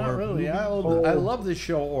 No, not really. I love this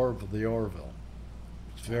show The Orville.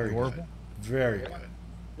 It's very good. Very good.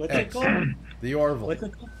 What's it called? The Orville. What's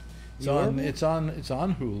it called? It's on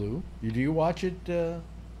Hulu. Do you watch it,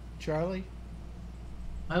 Charlie?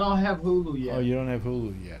 I don't have Hulu yet. Oh, you don't have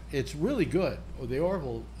Hulu yet. It's really good. The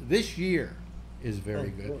Orville this year is very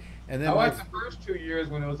good. And then I watched the first 2 years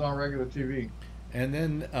when it was on regular TV. And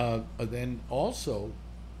then also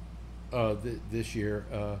this year,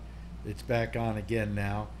 it's back on again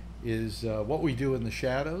now, is What We Do in the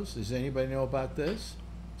Shadows. Does anybody know about this?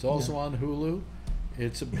 It's also on Hulu.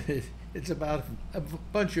 It's about a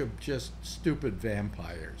bunch of just stupid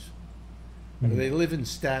vampires. They live in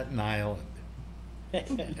Staten Island.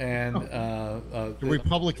 And the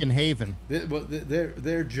Republican Haven.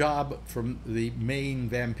 Their job from the Maine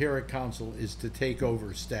Vampiric Council is to take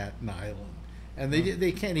over Staten Island. And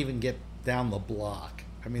they can't even get down the block.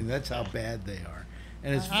 I mean, that's how bad they are,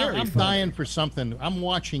 and it's very. I'm funny. dying for something. I'm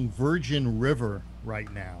watching Virgin River right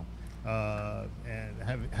now.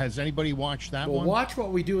 And has anybody watched that one? Well, watch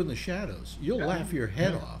What We Do in the Shadows. You'll laugh your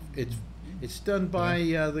head off. It's done by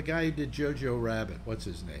the guy who did Jojo Rabbit. What's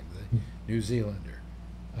his name? The New Zealander.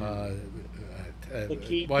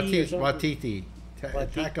 Waititi.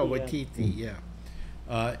 Taika Waititi.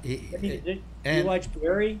 Yeah. You watch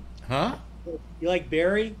Barry? Huh? You like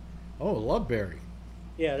Barry? Oh, love Barry.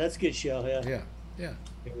 Yeah, that's a good show. Yeah.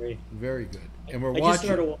 Barry. Very good. And I just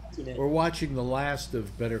started watching it. We're watching the last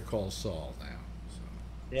of Better Call Saul now. So,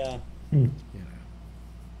 yeah. You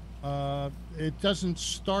know. It doesn't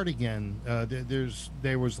start again.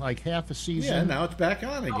 There was like half a season. Yeah, now it's back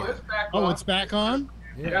on again. It's back on?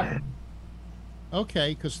 Yeah.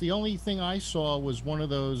 Okay, because the only thing I saw was one of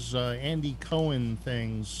those Andy Cohen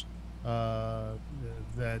things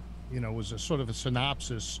that, you know, was a sort of a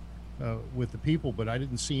synopsis with the people, but I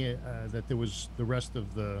didn't see that there was the rest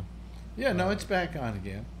of the... Yeah, no, it's back on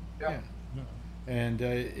again. Yeah. And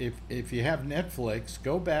if you have Netflix,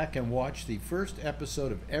 go back and watch the first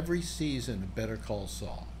episode of every season of Better Call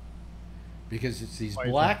Saul. Because it's these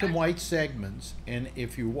black and white segments, and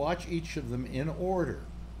if you watch each of them in order,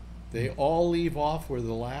 they all leave off where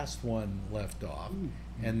the last one left off.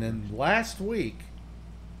 And then last week,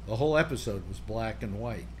 the whole episode was black and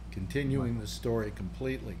white, continuing the story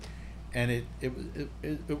completely. And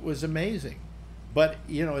it was amazing. But,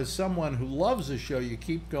 you know, as someone who loves the show, you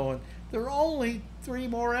keep going, there are only 3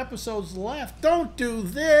 more episodes left. Don't do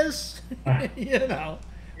this, you know.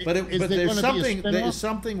 But there's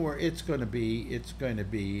something where it's going to be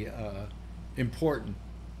important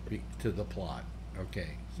to the plot.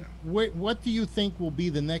 Okay. So. What do you think will be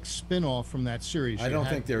the next spin-off from that series? I don't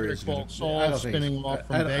think there is. Saul spinning off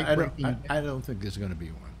from I don't think there's going to be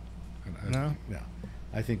one. No.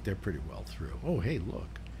 I think they're pretty well through. Oh, hey,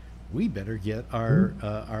 look. We better get our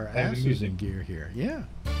asses in gear here. Yeah.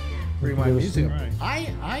 Bring my music. Right.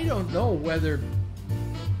 I don't know whether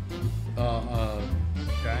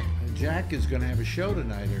Jack is going to have a show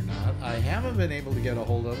tonight or not. I haven't been able to get a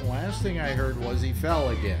hold of him. Last thing I heard was he fell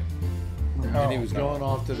again. And he was going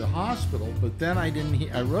off to the hospital, but then I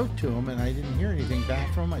wrote to him and I didn't hear anything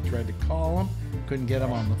back from him. I tried to call him, couldn't get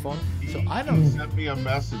him on the phone. So I don't. He sent me a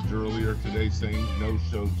message earlier today saying no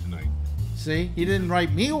show tonight. See, he didn't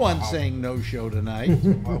write me one saying no show tonight.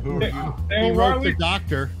 Well, who are you? He wrote the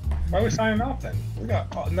doctor. Why are we signing off then? We got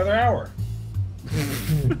another hour.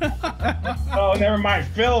 Oh, never mind.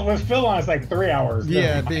 Phil on. It's like 3 hours.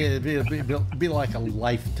 Yeah, be like a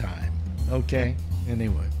lifetime. Okay.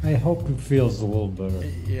 Anyway. I hope it feels a little better.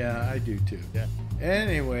 Yeah, I do too. Yeah.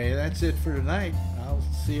 Anyway, that's it for tonight. I'll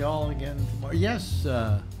see you all again tomorrow. Yes,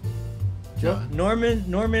 Joe?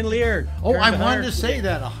 Norman Lear. Oh, I wanted to say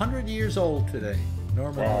that. 100 years old today.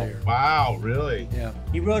 Norman Lear. Wow, really? Yeah.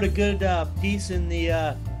 He wrote a good piece in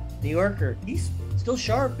the New Yorker. He's still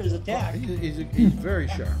sharp as a tack. He's very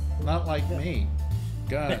sharp. Not like me.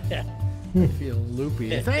 God. I feel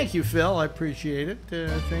loopy. Thank you, Phil. I appreciate it.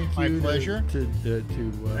 Thank you. My pleasure.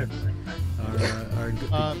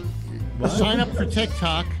 Sign up for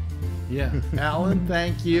TikTok. Yeah. Alan,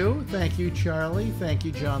 thank you. Thank you, Charlie. Thank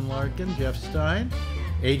you, John Larkin, Jeff Stein.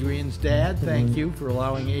 Adrian's dad, thank you for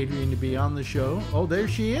allowing Adrian to be on the show. Oh, there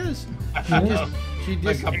she is. She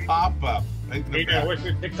just like a pop-up. Adrian, what's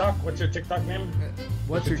your TikTok? What's your TikTok name?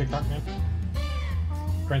 What's your TikTok name?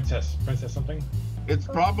 Princess something? It's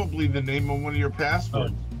probably the name of one of your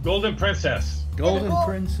passwords. Golden Princess. Golden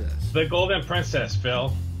Princess. The Golden Princess,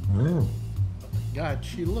 Phil. Oh. God,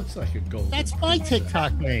 she looks like a golden That's my princess.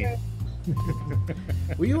 TikTok name.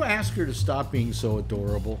 Will you ask her to stop being so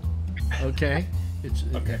adorable? Okay? It's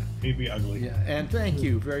Okay, he'd be ugly. Yeah, and thank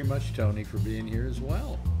you very much, Tony, for being here as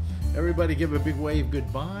well. Everybody give a big wave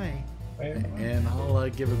goodbye. And I'll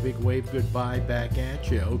give a big wave goodbye back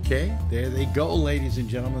at you. Okay? There they go, ladies and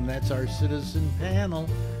gentlemen. That's our citizen panel.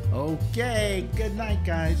 Okay, good night,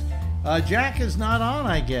 guys. Jack is not on,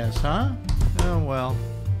 I guess, huh? Oh, well.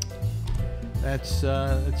 That's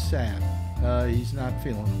sad. He's not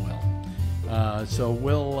feeling well. So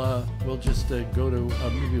we'll just go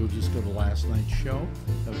to maybe we'll just go to last night's show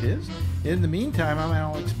of his. In the meantime, I'm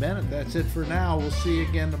Alex Bennett. That's it for now. We'll see you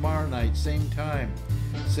again tomorrow night, same time,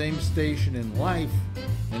 same station in life.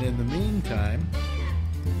 And in the meantime,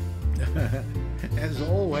 as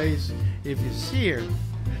always, if you see her,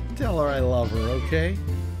 tell her I love her. Okay?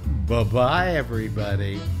 Bye-bye,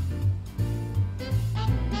 everybody.